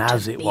be done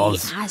as it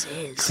was As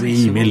is.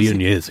 3 million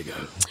years ago."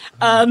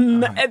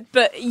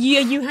 But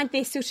you had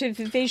this sort of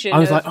vision I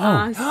was of like,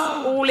 us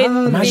all in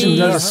Imagine these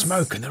loads of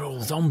smoke, and they're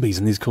all zombies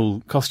in these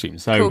cool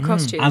costumes. So, Cool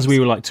costumes. as we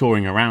were like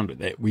touring around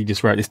with it, we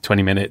just wrote this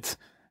 20-minute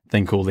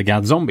thing called the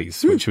Gad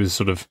Zombies, which was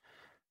sort of,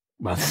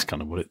 well, that's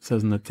kind of what it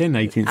says in the tin,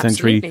 18th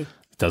century. Absolutely.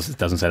 It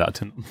doesn't say that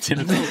tin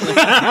at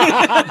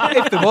all.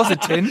 If there was a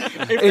tin,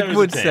 it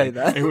would say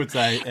that. It would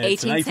say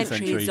it's an 18th 18th century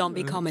century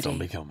zombie comedy.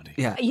 Zombie comedy.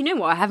 Yeah. You know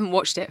what? I haven't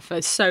watched it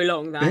for so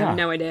long that I Yeah. have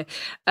no idea.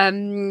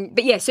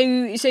 But yeah, so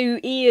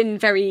Ian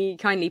very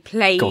kindly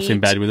played. Got in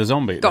bed with a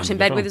zombie. Got in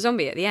bed with a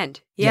zombie at the end.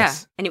 Yeah,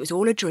 Yes. and it was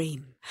all a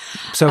dream.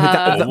 So,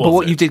 but was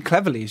what it? you did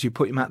cleverly is you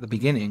put him at the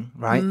beginning,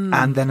 right,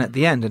 and then at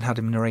the end, and had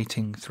him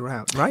narrating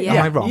throughout, right? Yeah.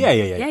 Am I wrong? Yeah.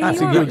 Yeah, That's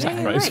you a are. good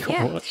Yeah, you're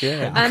example. right, yeah.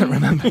 Yeah. I can't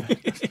remember.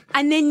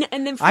 And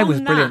then from I was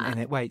that, brilliant in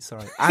it. Wait,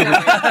 sorry.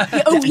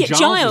 I Oh yeah, Giles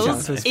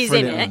Giles was is in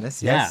brilliant it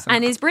this, Yeah. yes.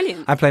 and is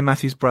brilliant I play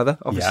Matthew's brother,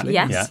 obviously.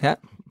 Yes. Yeah. Yeah.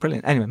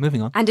 Brilliant. Anyway,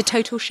 moving on. and a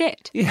total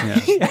shit.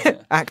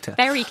 Actor.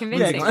 Very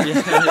convincing.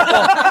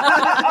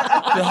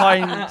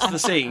 Behind the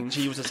scenes,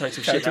 he was a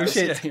total shit. Total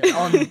shit. Yeah.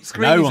 On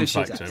screen, No he's a one shit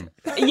spoke to actor. him.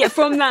 Yeah,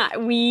 from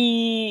that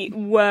we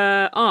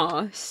were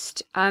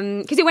asked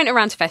because it went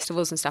around to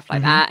festivals and stuff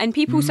like that, and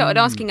people started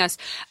asking us,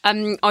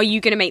 "Are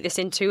you going to make this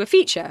into a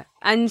feature?"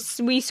 And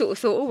we sort of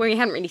thought, "Oh, well, we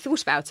hadn't really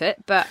thought about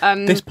it," but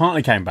This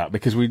partly came about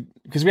because we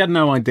had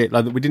no idea,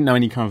 like we didn't know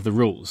any kind of the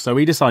rules. So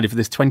we decided for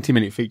this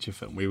 20-minute feature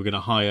film, we were going to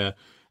hire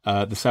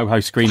the Soho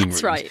screening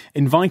That's rooms. right.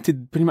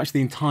 Invited pretty much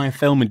the entire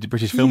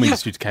British film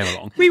industry to came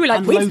along. We were like,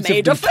 And "We've loads of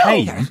made them a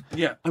film." came,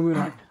 Yeah. and we were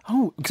like,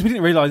 oh, because we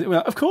didn't realise.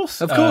 Well, of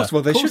course. Of course.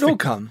 Well, they should all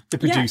come. The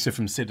producer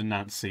from Sid and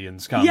Nancy and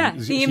Scum. Yeah,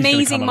 she's the gonna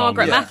amazing come along.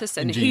 Margaret Yeah.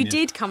 Matheson, who Ingenious.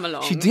 did come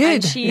along. She did.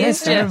 And she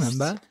Yes, is I just,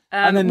 remember.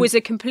 And then- was a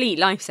complete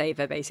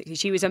lifesaver, basically.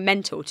 She was a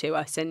mentor to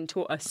us and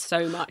taught us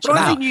so much But I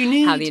about think you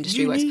need how the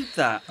industry works. need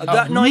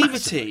that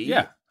naivety.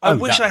 Yeah. I Oh,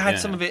 wish that, I had yeah.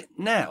 some of it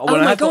now. Oh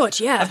my God,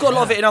 yeah. I've got a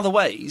lot of it in other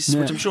ways,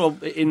 which I'm sure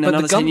in But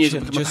another the 10 years will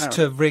gumption become just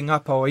apparent. to ring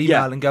up or email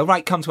Yeah. and go,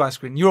 right, come to our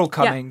screen. You're all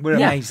coming. We're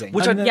Yeah. amazing.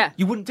 Which And I- yeah.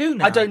 you wouldn't do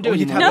now. I don't do Or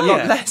you'd anymore. have a lot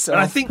Yeah. less. And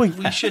I of. think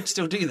we should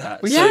still do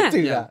that. we Yeah. should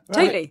do that.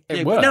 Right? Totally. It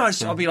Yeah,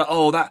 works, no, I'll be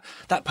like,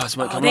 that person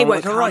won't come they along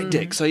won't like a right come.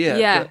 dick. So yeah.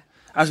 Yeah. But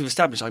as we've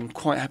established, I'm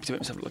quite happy to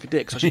make myself look like a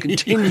dick, so I should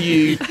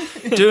continue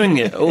doing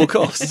it at all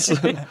costs.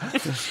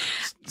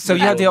 So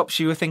you had the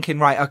option, you were thinking,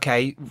 right,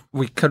 okay,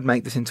 we could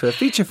make this into a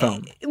feature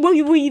film. Well,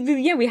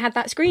 we had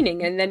that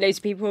screening, and then those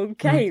people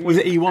came. Was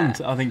it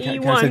E1? I think. Kat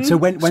E1. said. So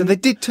when So they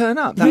did turn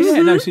up. Yeah,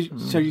 That's- no.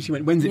 So she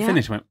went, when's it Yeah.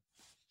 finished? I went,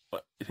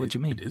 What do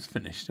you mean? It is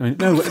finished. I mean,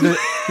 no, it's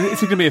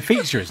going to be a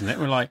feature, isn't it?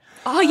 We're like,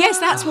 Oh yes,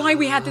 that's why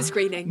we had the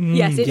screening.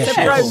 Yes, it's yes.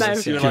 a Yes.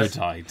 promo. good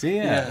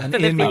idea. And For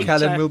the Ian feature.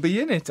 McKellen will be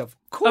in it, of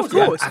course. Of We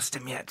haven't course. asked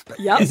him yet. But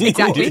Yep,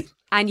 exactly.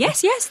 And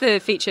yes, the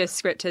feature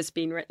script has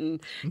been written,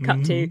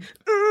 cut to.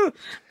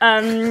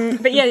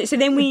 But yeah, so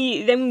then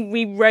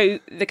we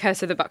wrote The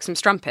Curse of the Buxom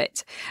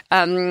Strumpet,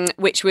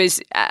 which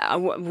was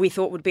what we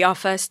thought would be our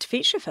first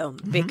feature film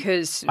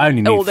because I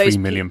only all need those £3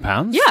 million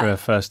Yeah. for a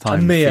first time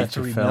A mere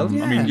feature 3 film.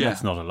 million. I mean, Yeah.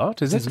 that's not a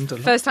lot, is it? Isn't a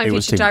lot. first time It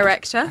was feature too much.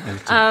 director,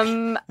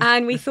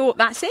 and we thought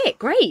that's it.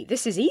 Great,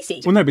 this is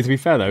easy. Well, no, but to be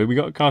fair though, we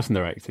got a casting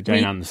director,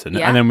 Jane Anderson,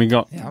 yeah. and then we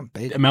got Yeah, I'm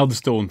big. Imelda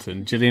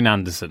Staunton, Gillian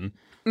Anderson,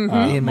 Ian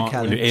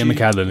McKellen. Ian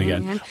McKellen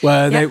again.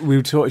 Well, Yeah.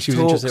 we talked. She was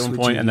interested at Talks one with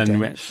point, and then Judy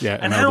we went, Dench. yeah.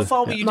 And Imelda, how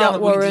far were you Mark down? Did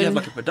you Warren. have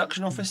like a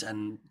production office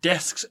and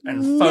desks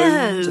and No.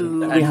 phones and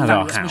We had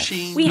our fax house.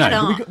 machines? We had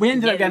our- we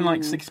ended up yeah. getting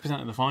like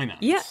 60% of the finance.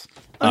 Yeah.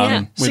 Oh,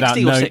 yeah. Without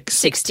 60 or 6?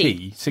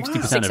 60. 60%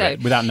 of 60.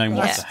 it, without knowing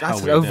what That's, the hell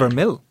that's we were over doing. a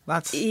mil.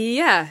 That's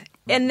Yeah,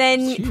 and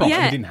then Well,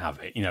 yeah. we didn't have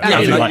it, you know. Yeah, It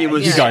was like, like, it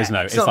was- you guys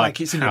know, it's not like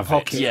it's in your have it.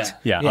 pocket. Yeah.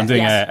 Yeah, Yeah. I'm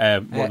doing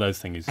Yes. what are those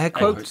things? Air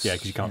quotes. Yeah,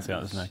 because you can't see that.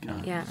 There's no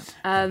camera.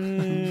 Yeah.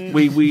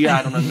 We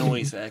add on a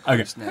noise there.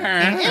 Quotes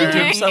now. We do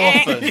them so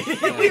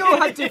often. we all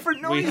have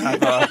different We noises.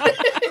 have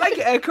like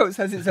air quotes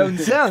has its own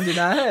sound in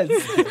our heads.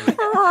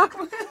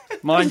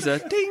 mine's a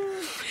ding.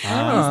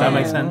 Does that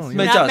make sense? Oh, It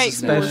yeah. That does,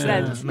 makes doesn't more it?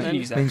 sense. You can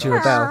use that Means for- you're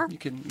a bell. You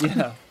can,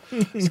 yeah.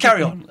 Let's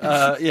carry on.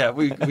 Yeah,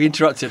 we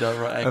interrupted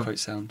our air quote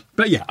sound.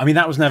 But yeah, I mean,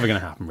 that was never going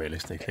to happen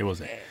realistically,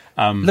 was it?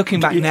 Looking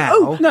back now,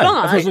 No, But-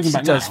 I was looking it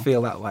back does now.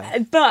 feel that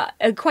way. But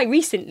quite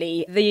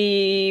recently,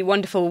 the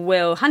wonderful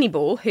Will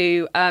Honeyball,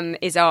 who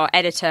is our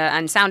editor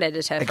and sound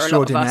editor for a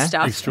lot of Extraordinaire. our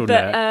stuff,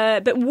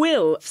 Extraordinaire. but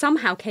Will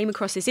somehow came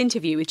across this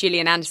interview with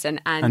Gillian Anderson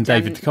and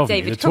David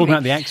Duchovny. They're talking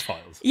about the X-Files.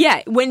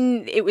 Yeah,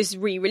 when it was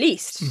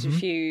re-released a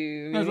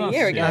few last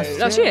year ago, year.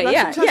 last year,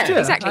 yeah, Last year.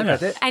 exactly. I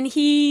read it. And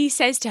he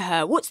says to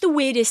her, "What's the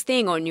weirdest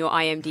thing on your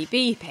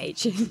IMDb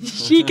page?"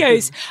 She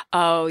goes,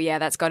 "Oh yeah,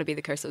 that's got to be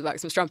The Curse of the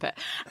Buxom Strumpet."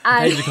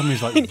 And David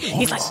Duchovny's like,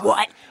 he's like,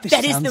 "What?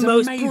 That is the sounds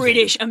most amazing."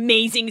 British,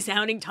 amazing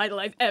sounding title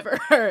I've ever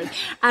heard."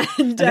 And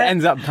And it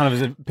ends up kind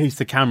of as a piece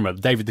to camera.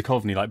 David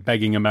Duchovny like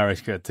begging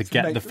America to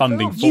get make the the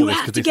funding film. for you this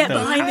have because to get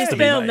behind this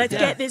film. Let's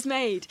get this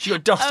made. She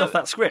got dust off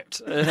that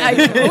script.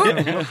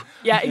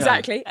 Yeah,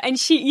 exactly. And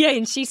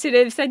she sort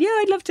of said, "Yeah,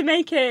 I'd love to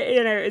make it.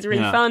 You know, it was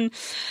really Yeah. fun."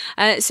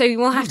 So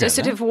we'll have to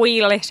sort of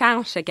wheel it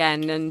out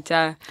again. And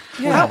How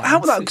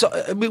about that?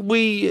 'Cause,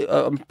 we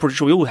I'm pretty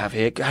sure we all have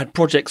here had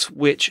projects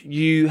which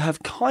you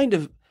have kind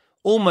of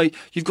almost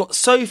you've got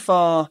so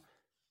far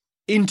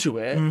into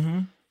it.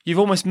 You've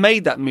almost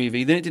made that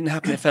movie, then it didn't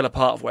happen, it fell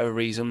apart for whatever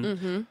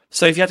reason.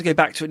 So if you had to go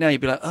back to it now,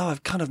 you'd be like, oh,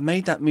 I've kind of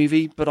made that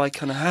movie, but I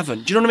kind of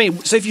haven't. Do you know what I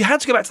mean? So if you had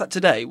to go back to that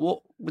today,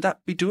 what would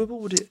that be doable?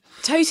 Would it?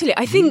 Totally.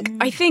 I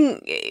think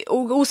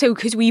also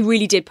because we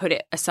really did put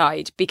it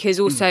aside because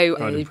also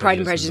Pride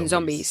and Prejudice and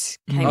Zombies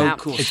came out. Of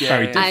course, It's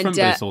very different, but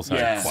it's also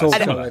quite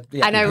similar.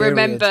 And I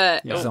remember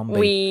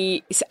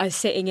we are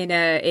sitting in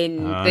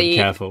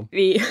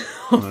the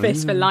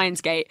office for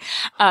Lionsgate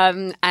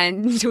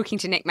and talking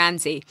to Nick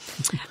Manzi,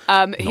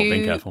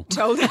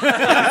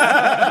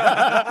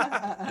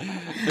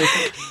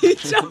 who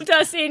told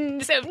us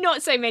in sort of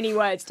not so many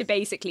words to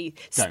basically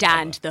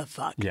stand the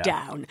fuck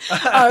down.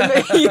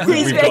 He was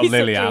We've got Lily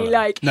basically Allen.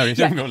 like, No, we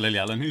haven't got Lily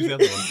Allen. Who's the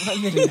other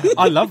one?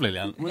 I love Lily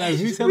Allen. No,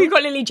 who's the other we've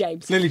one? got Lily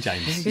James. Lily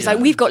James. He's like,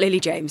 we've got Lily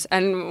James,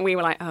 and we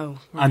were like, oh,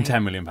 right. And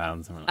 £10 million.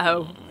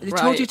 Oh, They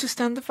right. told you to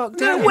stand the fuck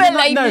down. Well,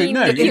 I No, mean,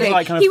 no, you he was know,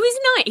 like kind of- he was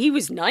nice. He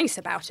was nice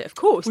about it, of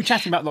course. We're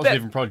chatting about lots of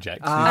different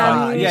projects.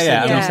 Ah, And you we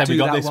said, and we said do we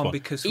got that this one.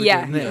 because we're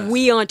doing this.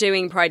 We are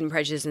doing Pride and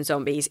Prejudice and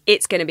Zombies.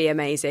 It's going to be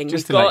amazing.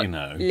 Just We've to let got you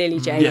know. Lily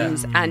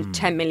James and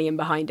 10 million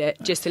behind it,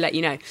 just to let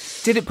you know.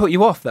 Did it put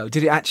you off though?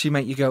 Did it actually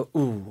make you go,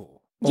 ooh?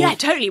 Yeah,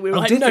 totally. We were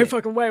like, did no it?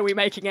 fucking way are we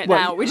making it Well,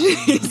 now. Which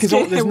is Because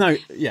there's no,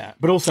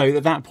 but also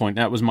at that point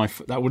that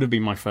would have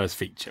been my first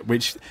feature,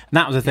 which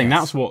that was the thing.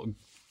 That's what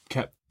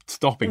kept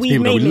stopping We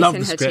people. made We this loved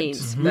in the her script.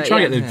 teens, We but tried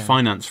to yeah. get the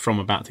finance from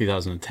about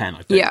 2010, I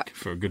think, Yeah.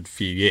 for a good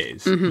few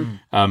years.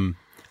 And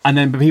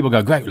then but people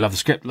go, great, we love the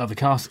script, love the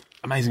cast,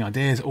 amazing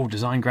ideas, all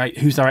designed great.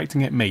 Who's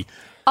directing it? Me.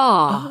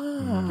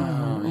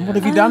 What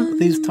have you done?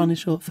 These tiny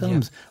short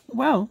films.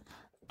 Well.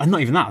 And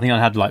not even that. I think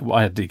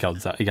I had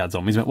Egad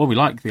Zombies. Well, we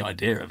like the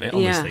idea of it,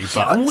 obviously.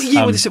 But And what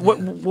year was this?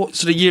 What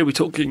sort of year are we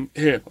talking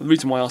here? The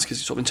reason why I ask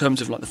is sort of in terms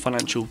of like the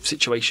financial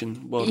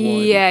situation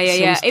worldwide. Yeah.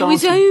 It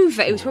was started-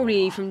 over. It was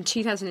probably from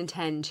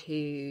 2010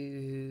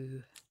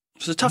 to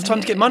It was a tough time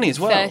to get money as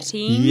well.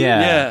 13.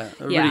 Yeah,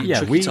 a really Yeah.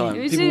 tricky we- time.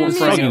 It was, People weren't it's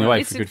struggling away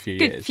it's for a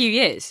good few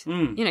years.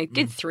 You know,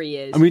 good 3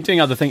 years. And we were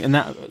doing other things, and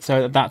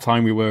so at that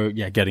time we were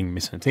getting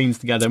Miss and the Teens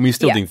together, and we were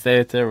still doing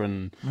theatre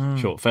and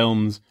short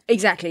films.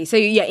 Exactly. So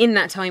in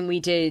that time we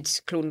did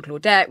Claude and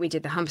Claudette, we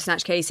did the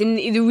Humbersnatch Case, and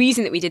the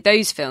reason that we did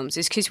those films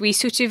is because we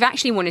sort of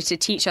actually wanted to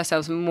teach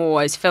ourselves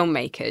more as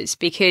filmmakers.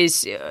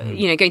 Because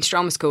going to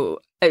drama school,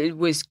 it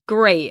was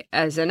great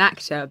as an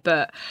actor,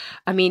 but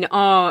I mean,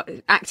 our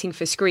acting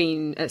for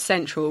screen at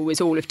Central was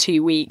all of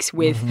 2 weeks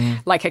with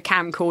like a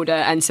camcorder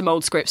and some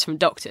old scripts from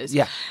doctors.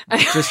 Yeah,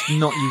 just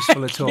not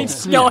useful at all.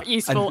 It's not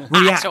useful And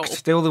react. at all.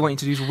 They all they want you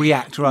to do is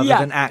react rather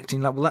than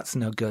acting. Like, well, that's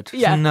no good.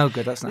 Yeah. It's no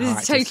good. That's not how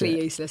It's actors totally do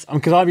it. useless.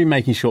 Because I've been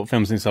making short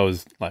films since I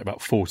was like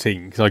about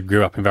 14, because I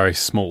grew up in very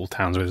small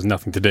towns where there's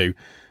nothing to do.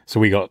 So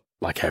we got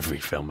like every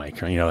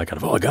filmmaker, they kind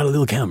of, I got a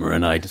little camera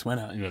and I just went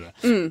out,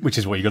 which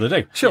is what you got to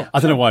do. Sure. I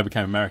don't know why I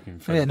became American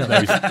for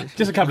maybe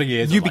just a couple of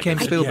years. You of, like, became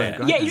Spielberg,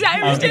 right? Yeah,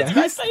 exactly. I was just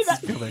going to say that.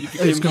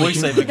 It's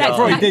voiceover guy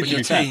Probably in did, your to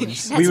be fair.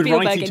 teens. We would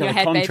Spielberg write in each your other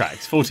head, babe.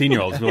 contracts.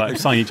 14-year-olds would like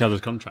sign each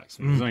other's contracts.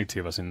 There's only two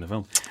of us in the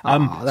film. So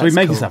we that's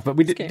made cool. stuff, but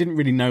we didn't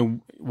really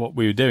know what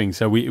we were doing.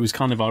 So it was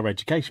kind of our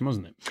education,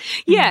 wasn't it?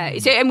 Yeah.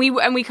 So and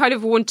we kind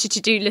of wanted to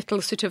do little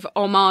sort of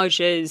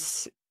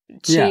homages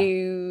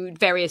to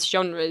various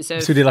genres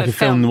of So we did like of a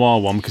film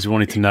noir one because we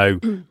wanted to know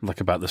like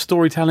about the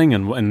storytelling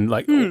and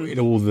like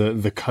all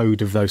the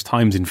code of those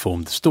times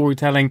informed the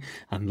storytelling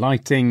and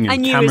lighting and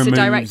And you camera as a moves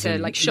director,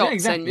 and, like shots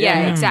exactly,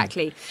 and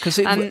exactly.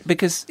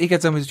 Because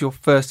Egad Zombies was your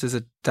first as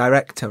a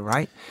director,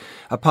 right?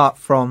 Apart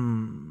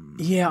from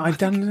I'd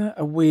done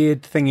a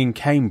weird thing in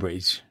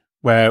Cambridge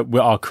where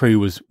our crew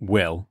was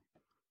Will.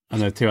 And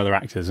there were two other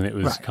actors, and it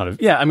was kind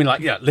of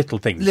little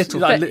things.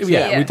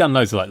 We've done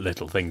loads of like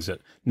little things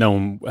that no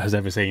one has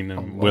ever seen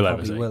and will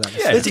ever see.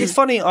 It's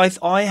funny.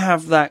 I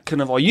have that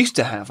kind of. I used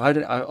to have.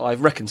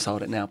 I've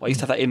reconciled it now. But I used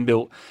to have that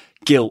inbuilt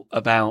guilt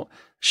about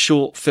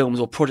short films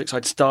or projects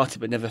I'd started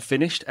but never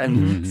finished.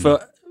 And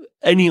for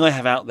any I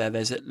have out there,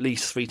 there's at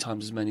least 3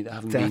 times as many that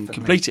haven't been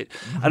completed.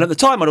 And at the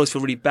time, I'd always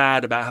feel really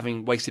bad about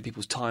having wasted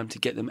people's time to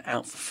get them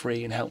out for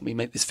free and help me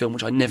make this film,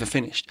 which I never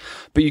finished.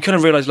 But you kind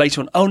of realise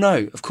later on, oh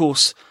no, of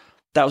course.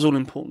 That was all an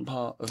important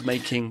part of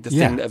making the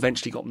thing that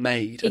eventually got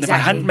made. And if I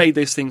hadn't made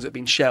those things that had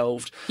been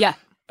shelved, and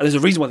there's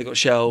a reason why they got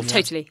shelved.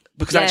 Totally.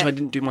 Because actually I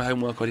didn't do my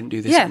homework, I didn't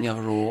do this and the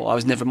other, or I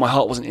was never, my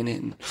heart wasn't in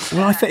it.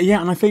 Well, I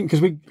think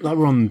because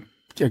we're on,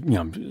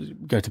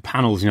 go to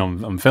panels,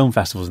 on film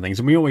festivals and things,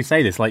 and we always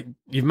say this, like,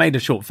 you've made a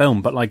short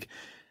film, but like,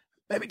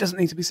 maybe it doesn't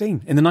need to be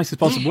seen in the nicest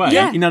possible way.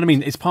 Yeah. You know what I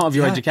mean? It's part of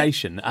your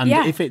education, and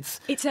if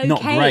it's okay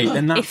not great,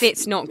 then that's, if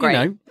it's not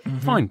great.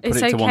 Fine. Put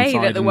It's it to one okay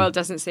side that the world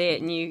doesn't see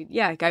it, and you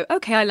go,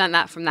 okay, I learned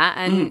that from that,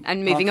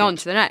 and moving on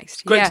to the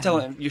next. Great to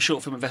tell your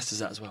short film investors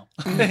that as well.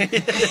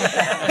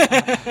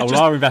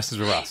 Our investors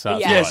were us.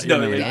 That's Yes,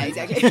 right,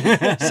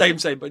 exactly.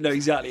 same, but no,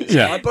 exactly. But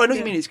I know what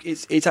you mean.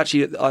 It's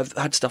actually, I've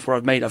had stuff where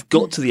I've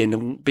got to the end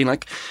and been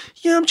like,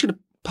 I'm just going to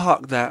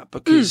park that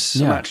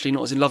because I'm actually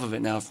not as in love with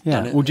it now. I've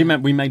done it. Well, do you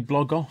remember we made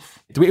Blog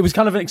Off? It was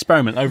kind of an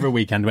experiment over a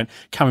weekend. Went,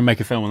 can we make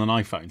a film on an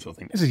iPhone? Sort of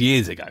thing. This is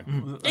years ago.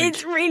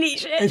 It's really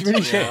shit. It's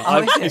really shit.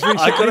 I've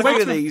got a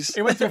few of these.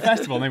 It went to a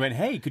festival and they went,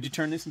 hey, could you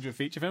turn this into a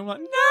feature film? I'm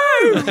like, no!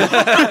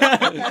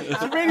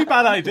 It's a really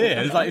bad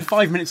idea. It's like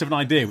 5 minutes of an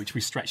idea, which we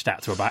stretched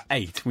out to about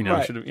 8. We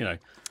know, should have,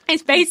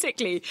 It's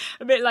basically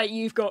a bit like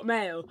You've Got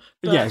Mail.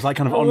 Yeah, it's like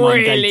kind of online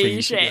really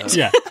dating. Shit.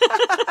 Yeah.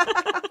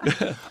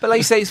 But like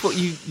you say, it's what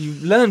you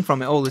learn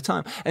from it all the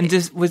time. And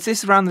was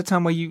this around the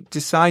time where you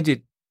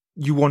decided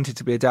you wanted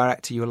to be a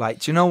director? You were like,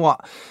 do you know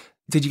what?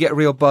 Did you get a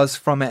real buzz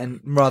from it, and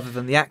rather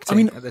than the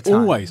acting at the time?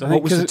 Always.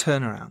 What was the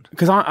turnaround?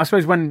 Because I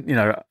suppose when,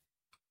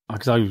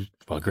 because I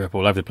grew up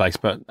all over the place,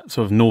 but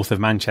sort of north of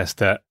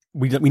Manchester,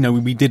 we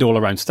did all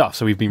our own stuff.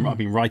 So I've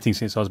been writing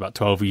since I was about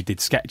 12. We did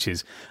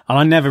sketches, and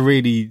I never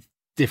really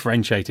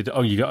differentiated.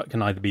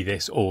 Can either be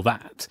this or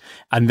that.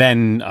 And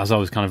then as I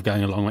was kind of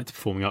going along, went to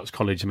performing arts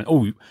college, and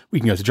went, we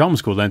can go to drama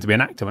school, learn to be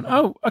an actor. I went,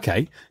 oh,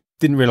 okay.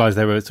 Didn't realise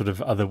there were sort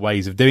of other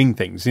ways of doing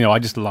things.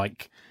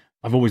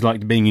 I've always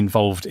liked being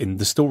involved in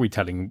the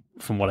storytelling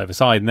from whatever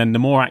side. And then the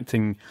more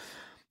acting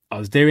I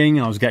was doing,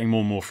 I was getting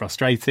more and more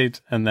frustrated.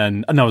 And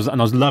I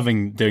was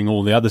loving doing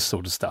all the other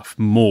sort of stuff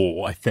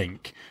more, I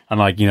think. And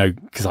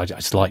because I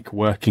just like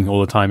working all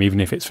the time, even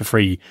if it's for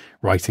free,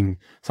 writing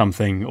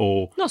something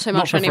or not so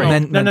much for anymore.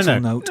 free. No, not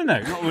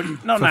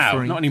now,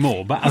 free. not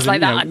anymore. But it's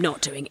like that. I'm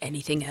not doing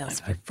anything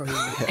else for free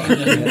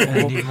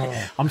anymore.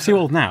 I'm too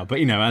old now, but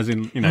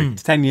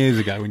 10 years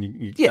ago when you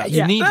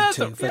need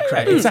to for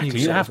credit. Exactly,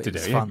 you have to do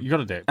it. You got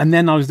to do it. And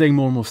then I was doing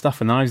more and more stuff,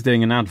 and I was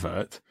doing an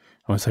advert.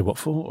 I won't say what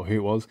for or who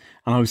it was,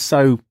 and I was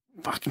so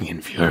fucking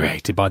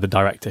infuriated by the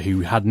director who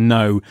had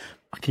no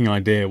fucking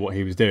idea what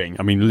he was doing.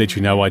 I mean,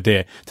 literally no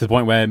idea, to the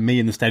point where me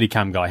and the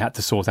Steadicam guy had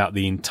to sort out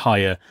the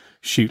entire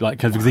shoot,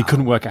 because he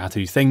couldn't work out how to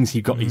do things.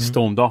 He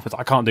stormed off. It's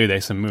like, I can't do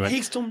this, and we went,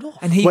 he stormed off.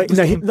 And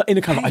in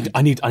a kind of,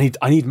 I need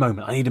a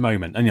moment. I need a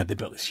moment. And they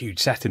built this huge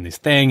set in this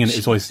thing, and it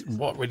was always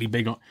really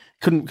big.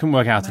 Couldn't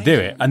work out how to do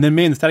it. And then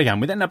me and the Steadicam,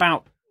 within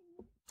about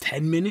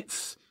 10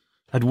 minutes,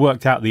 had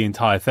worked out the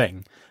entire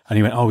thing. And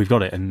he went, oh, we've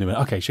got it. And they went,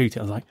 okay, shoot it.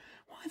 I was like,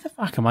 why the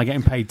fuck am I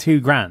getting paid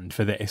 $2,000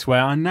 for this? Where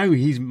I know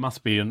he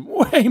must be on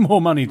way more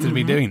money to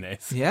be doing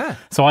this. Yeah.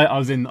 So I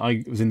was in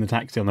the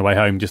taxi on the way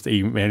home, just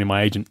emailing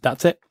my agent.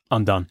 That's it.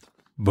 I'm done.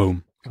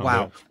 Boom.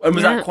 Wow. And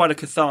was that quite a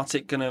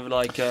cathartic kind of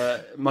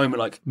moment?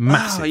 Like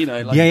massive.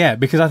 Yeah.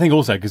 Because I think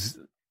also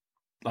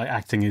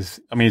acting is,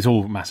 it's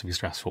all massively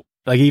stressful.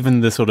 Like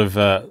even the sort of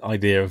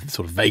idea of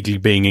sort of vaguely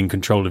being in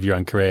control of your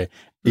own career,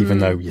 even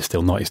though you're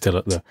still not, you're still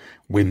at the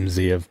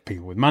whimsy of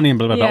people with money and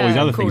blah, blah, blah, all these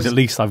other things. At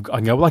least I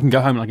can go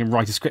home and I can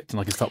write a script and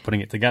I can start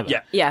putting it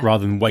together. Yeah.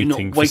 Rather than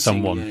waiting for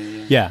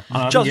someone. Yeah.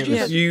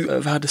 Just you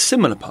have had a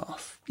similar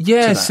path.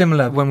 Yeah,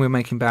 similar. When we were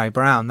making Barry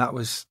Brown, that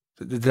was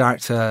the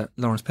director,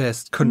 Lawrence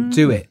Pierce, couldn't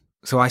do it.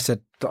 So I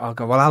said, I'll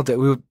do it.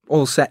 We were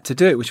all set to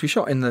do it, which we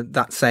shot in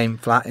that same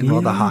flat in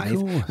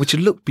Butler-Hart, which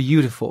had looked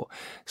beautiful.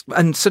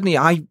 And suddenly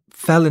I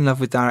fell in love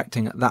with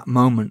directing at that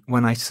moment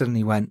when I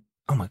suddenly went,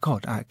 oh my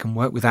God, I can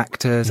work with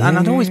actors. And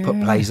I'd always put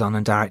plays on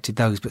and directed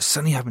those, but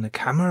suddenly having a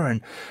camera and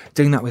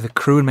doing that with a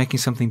crew and making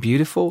something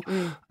beautiful,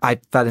 I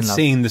fell in love.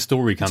 Seeing the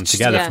story come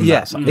together from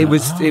that side. It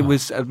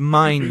was a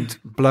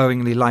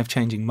mind-blowingly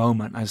life-changing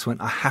moment. I just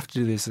went, I have to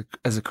do this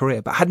as a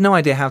career, but I had no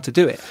idea how to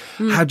do it.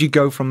 How do you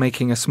go from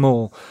making a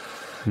small,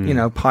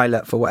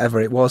 pilot for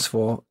whatever it was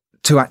for,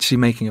 to actually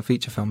making a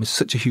feature film? Is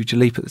such a huge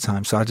leap at the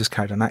time. So I just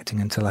carried on acting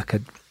until I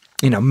could,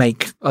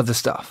 make other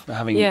stuff.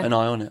 Having an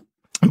eye on it.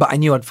 But I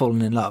knew I'd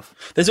fallen in love.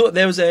 There's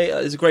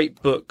a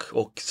great book,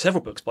 or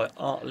several books by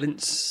Art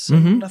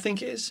Linson, I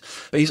think it is.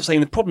 But he's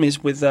saying the problem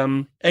is with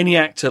any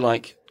actor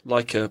like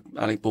a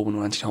Alec Baldwin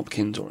or Anthony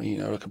Hopkins or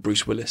like a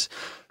Bruce Willis,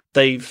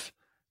 they've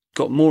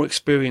got more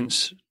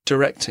experience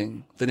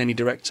directing than any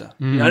director.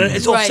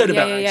 It's all said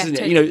about actors,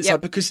 isn't it? It's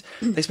like because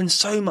they spend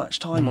so much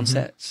time on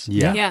sets.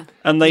 Yeah.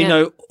 And they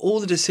know all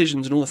the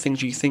decisions and all the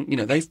things you think,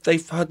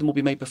 they've heard them all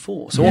be made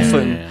before. So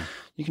often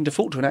you can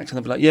default to an actor and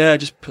they'll be like,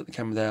 just put the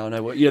camera there. I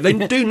know what.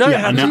 They do know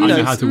how to. I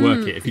know how to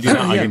work it. If you do that,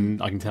 I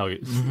can tell you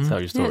your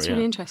story. Yeah, it's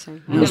really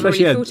interesting.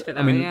 Especially, really thought of it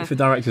that way, if a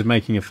director's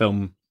making a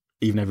film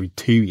even every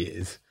 2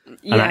 years,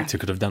 an actor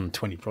could have done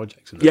 20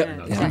 projects.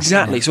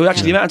 Exactly. So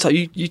actually, the amount of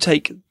time you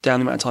take down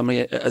the amount of time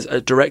as a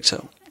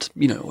director,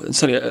 and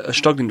certainly a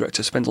struggling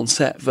director spends on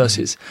set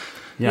versus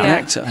an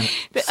actor.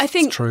 But I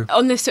think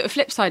on the sort of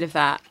flip side of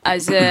that,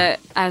 as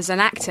an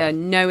actor,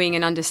 knowing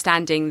and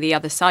understanding the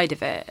other side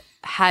of it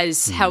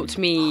has helped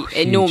me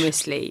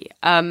enormously.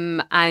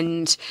 And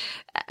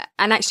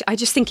actually, I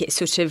just think it's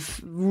sort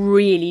of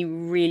really,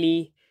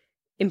 really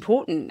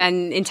important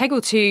and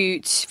integral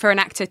for an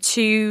actor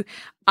to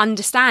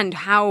understand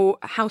how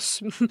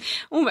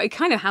small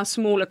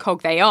a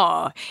cog they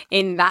are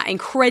in that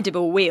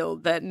incredible wheel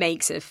that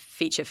makes a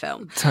feature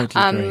film.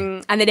 Totally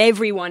agree. And that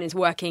everyone is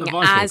working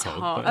as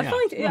hard. One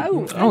absolutely.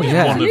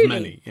 of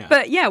many. Yeah.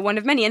 But one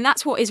of many, and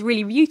that's what is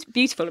really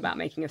beautiful about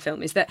making a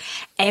film is that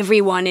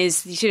everyone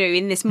is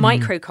in this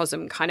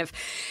microcosm kind of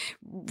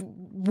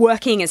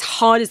working as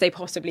hard as they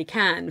possibly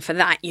can for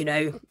that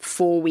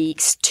 4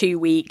 weeks, 2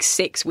 weeks,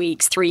 6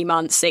 weeks, 3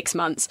 months, 6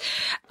 months.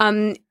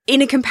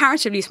 In a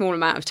comparatively small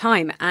amount of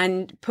time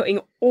and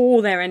putting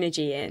all their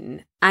energy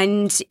in.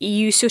 And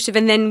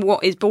and then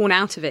what is born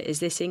out of it is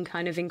this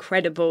kind of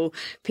incredible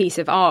piece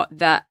of art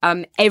that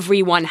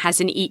everyone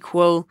has an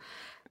equal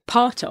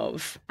part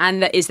of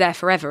and that is there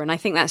forever. And I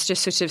think that's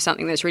just sort of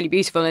something that's really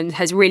beautiful and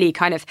has really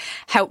kind of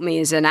helped me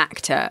as an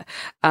actor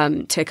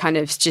to kind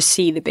of just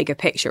see the bigger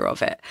picture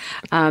of it.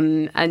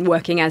 And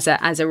working as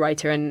a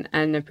writer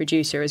and a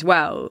producer as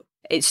well,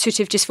 it sort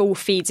of just all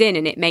feeds in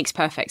and it makes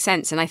perfect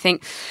sense. And I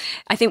think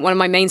one of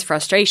my main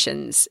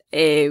frustrations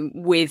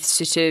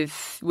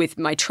with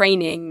my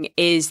training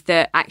is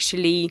that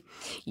actually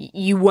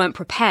you weren't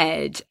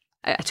prepared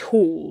at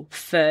all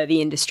for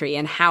the industry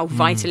and how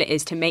vital it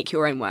is to make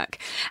your own work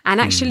and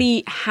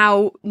actually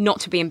how not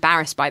to be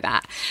embarrassed by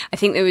that. I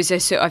think there was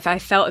I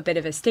felt a bit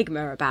of a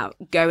stigma about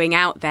going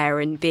out there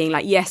and being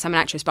like, yes, I'm an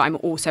actress, but I'm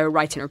also a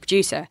writer and a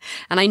producer.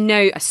 And I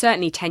know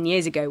certainly 10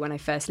 years ago when I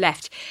first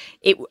left,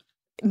 it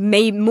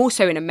maybe more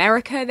so in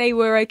America, they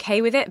were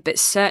okay with it, but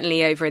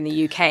certainly over in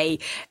the UK,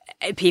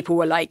 people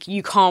were like,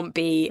 you can't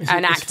be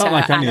an actor. It's felt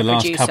like only and the a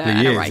last producer couple of and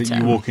a years that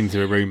writer. you walk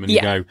into a room and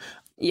you go,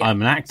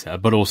 I'm an actor,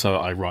 but also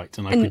I write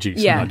and I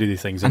produce and I do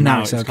these things. And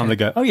now it's kind of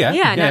go, oh yeah,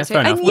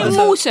 fair enough.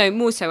 And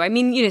more so. I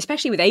mean,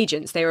 especially with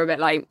agents, they were a bit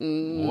like,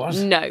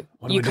 no,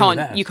 you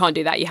can't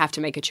do that. You have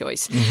to make a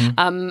choice.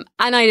 And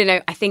I don't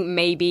know. I think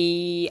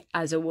maybe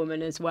as a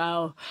woman as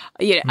well,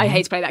 I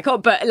hate to play that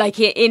card, but like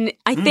I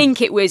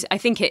think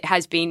it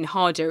has been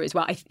harder as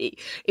well.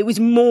 It was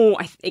more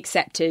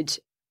accepted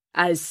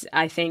as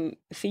I think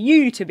for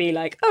you to be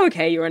like, oh,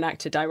 okay, you're an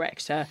actor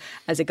director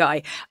as a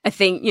guy. I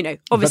think,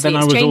 obviously but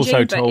then I was changing,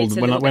 also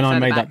told when I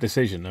made back. that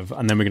decision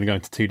and then we're going to go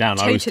into Two Down,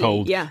 Totally, I was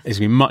told it's going to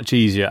be much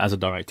easier as a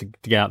director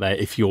to get out there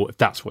if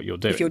that's what you're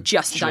doing. If you're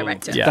just a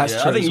director. Yeah. That's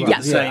true. I think you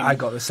got the same. I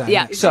got the same.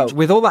 Yeah. So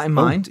with all that in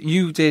mind,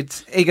 you did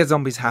Eager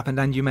Zombies Happened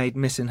and you made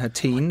Miss in Her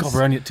Teens. God,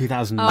 we're only at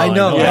 2009.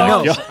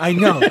 I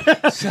know.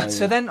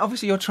 So then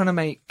obviously you're trying to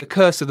make The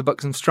Curse of the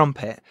Buxom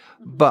Strumpet,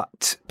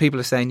 but people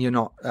are saying you're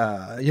not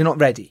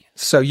ready.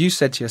 So you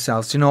said to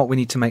yourselves, do you know what, we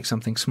need to make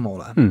something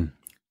smaller.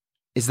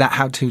 Is that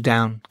how Two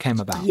Down came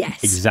about?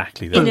 Yes.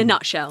 Exactly that. In a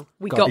nutshell.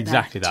 We got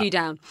exactly there. that. Two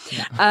Down.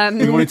 Yeah.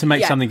 We wanted to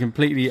make something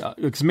completely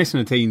because Missing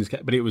the Teens,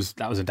 but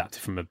that was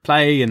adapted from a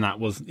play, and that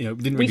was didn't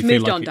really We've feel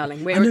moved like on, it.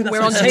 darling.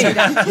 We're on Two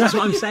Down. That's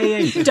what I'm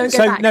saying. Don't go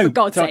back, for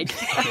God's sake.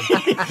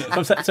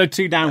 So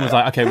Two Down was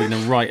like, okay, we're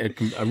going to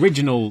write an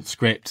original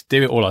script,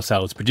 do it all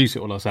ourselves, produce it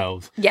all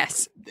ourselves.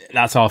 Yes.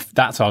 That's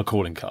our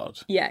calling card.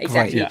 Yeah,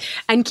 exactly. Yeah.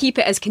 And keep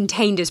it as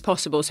contained as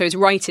possible. So as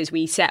writers,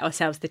 we set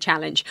ourselves the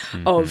challenge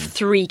of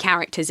 3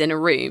 characters in a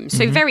room.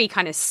 So very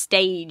kind of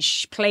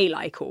stage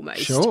play-like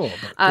almost. Sure,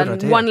 but good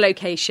idea. One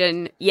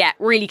location,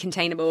 really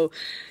containable.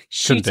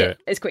 Shoot do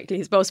it as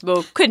quickly as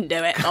possible. Couldn't do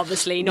it,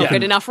 obviously. Not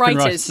good enough Couldn't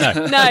writers. write-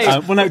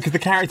 No. Well, no, because the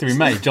character we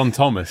made, John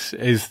Thomas,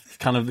 is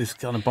kind of this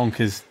kind of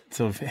bonkers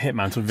sort of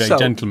hitman, sort of very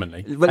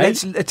gentlemanly. Well,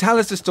 let's tell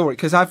us the story,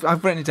 because I've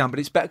written it down, but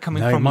it's better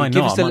coming from you. mine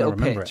Give not. us a I might little not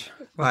remember pitch. it.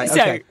 Right,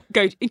 So, okay.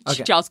 go.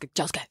 Okay. Charles, go.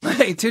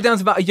 Okay, Two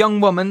Down's about a young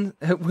woman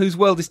whose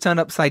world is turned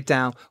upside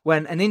down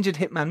when an injured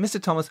hitman,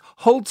 Mr. Thomas,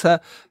 holds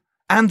her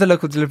and the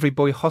local delivery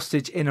boy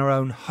hostage in her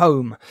own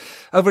home.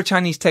 Over a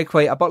Chinese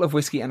takeaway, a bottle of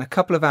whiskey, and a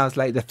couple of hours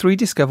later, the 3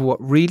 discover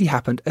what really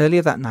happened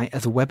earlier that night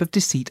as a web of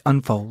deceit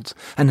unfolds.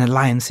 An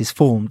alliance is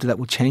formed that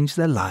will change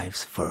their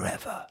lives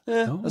forever.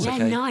 That's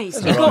okay.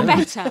 Nice. It got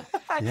better.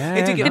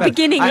 It did get The better.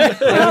 beginning.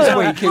 It was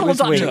weak. It Hold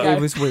was on, weak. Chico.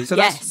 It was weak. So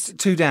that's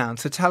Two Down.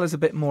 So tell us a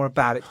bit more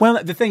about it.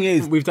 Well, the thing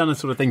is, we've done a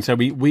sort of thing so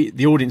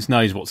the audience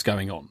knows what's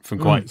going on from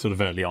quite sort of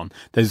early on.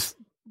 There's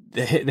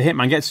the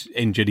hitman gets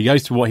injured. He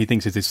goes to what he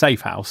thinks is his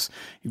safe house.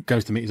 He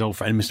goes to meet his old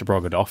friend, Mr.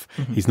 Brogodoff.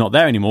 He's not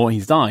there anymore.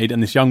 He's died,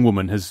 and this young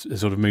woman has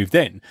sort of moved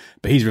in.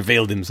 But he's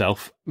revealed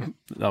himself.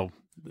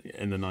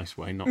 In a nice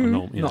way, not a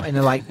normal. Not in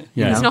a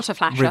It's not a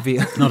flasher.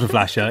 reveal. Not a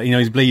flasher.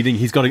 He's bleeding.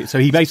 He's got to. So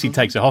he basically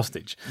takes a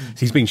hostage. So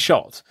he's being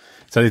shot.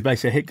 So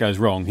basically, a hit goes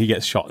wrong. He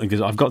gets shot and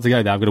goes, "I've got to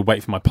go there. I've got to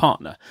wait for my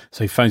partner."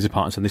 So he phones his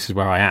partner and says, "This is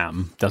where I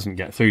am." Doesn't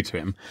get through to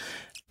him.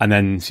 And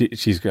then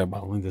she's going,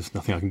 well, there's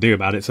nothing I can do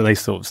about it. So they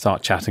sort of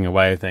start chatting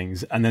away at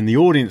things. And then the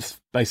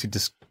audience basically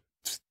just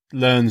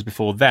learns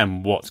before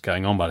them what's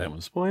going on, but I don't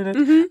want to spoil it.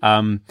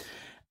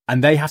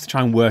 And they have to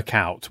try and work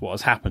out what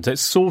has happened. So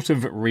it's sort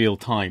of real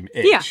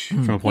time-ish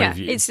from a point of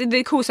view. It's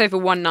the course over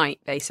one night,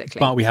 basically.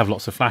 But we have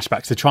lots of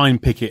flashbacks to try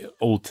and pick it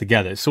all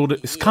together.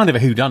 It's kind of a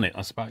whodunit,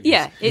 I suppose.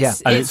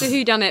 It's a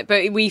whodunit,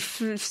 but we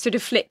sort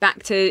of flip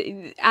back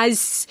to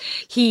as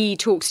he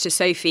talks to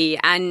Sophie,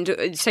 and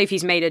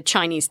Sophie's made a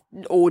Chinese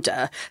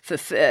order for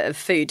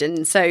food,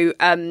 and so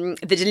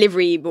the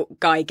delivery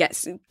guy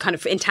gets kind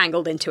of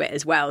entangled into it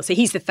as well. So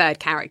he's the third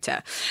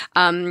character,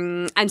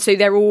 and so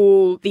they're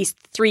all these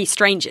 3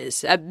 strangers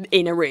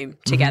in a room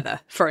together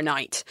for a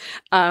night,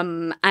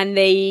 and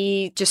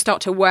they just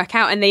start to work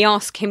out, and they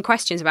ask him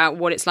questions about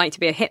what it's like to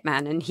be a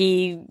hitman, and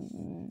he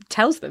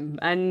tells them.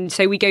 And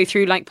so we go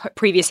through like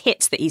previous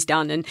hits that he's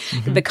done and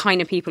the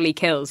kind of people he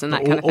kills and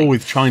that kind of thing. All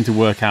with trying to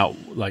work out,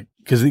 like,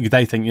 because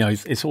they think,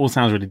 it all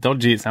sounds really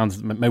dodgy. It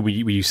sounds,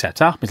 maybe were you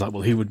set up? It's like,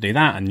 well, he would do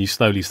that. And you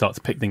slowly start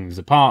to pick things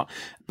apart.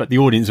 But the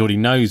audience already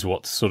knows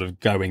what's sort of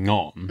going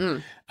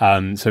on.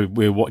 So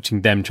we're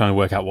watching them trying to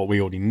work out what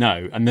we already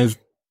know. And there's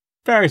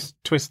various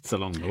twists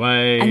along the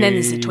way. And then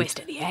there's a twist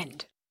at the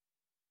end.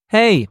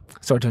 Hey,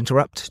 sorry to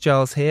interrupt,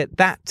 Giles here.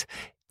 That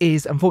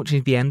is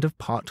unfortunately the end of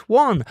part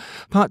 1.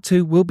 Part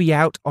 2 will be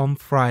out on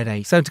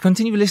Friday. So to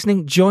continue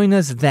listening, join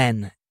us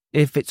then.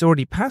 If it's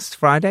already past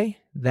Friday,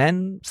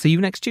 then see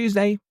you next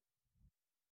Tuesday.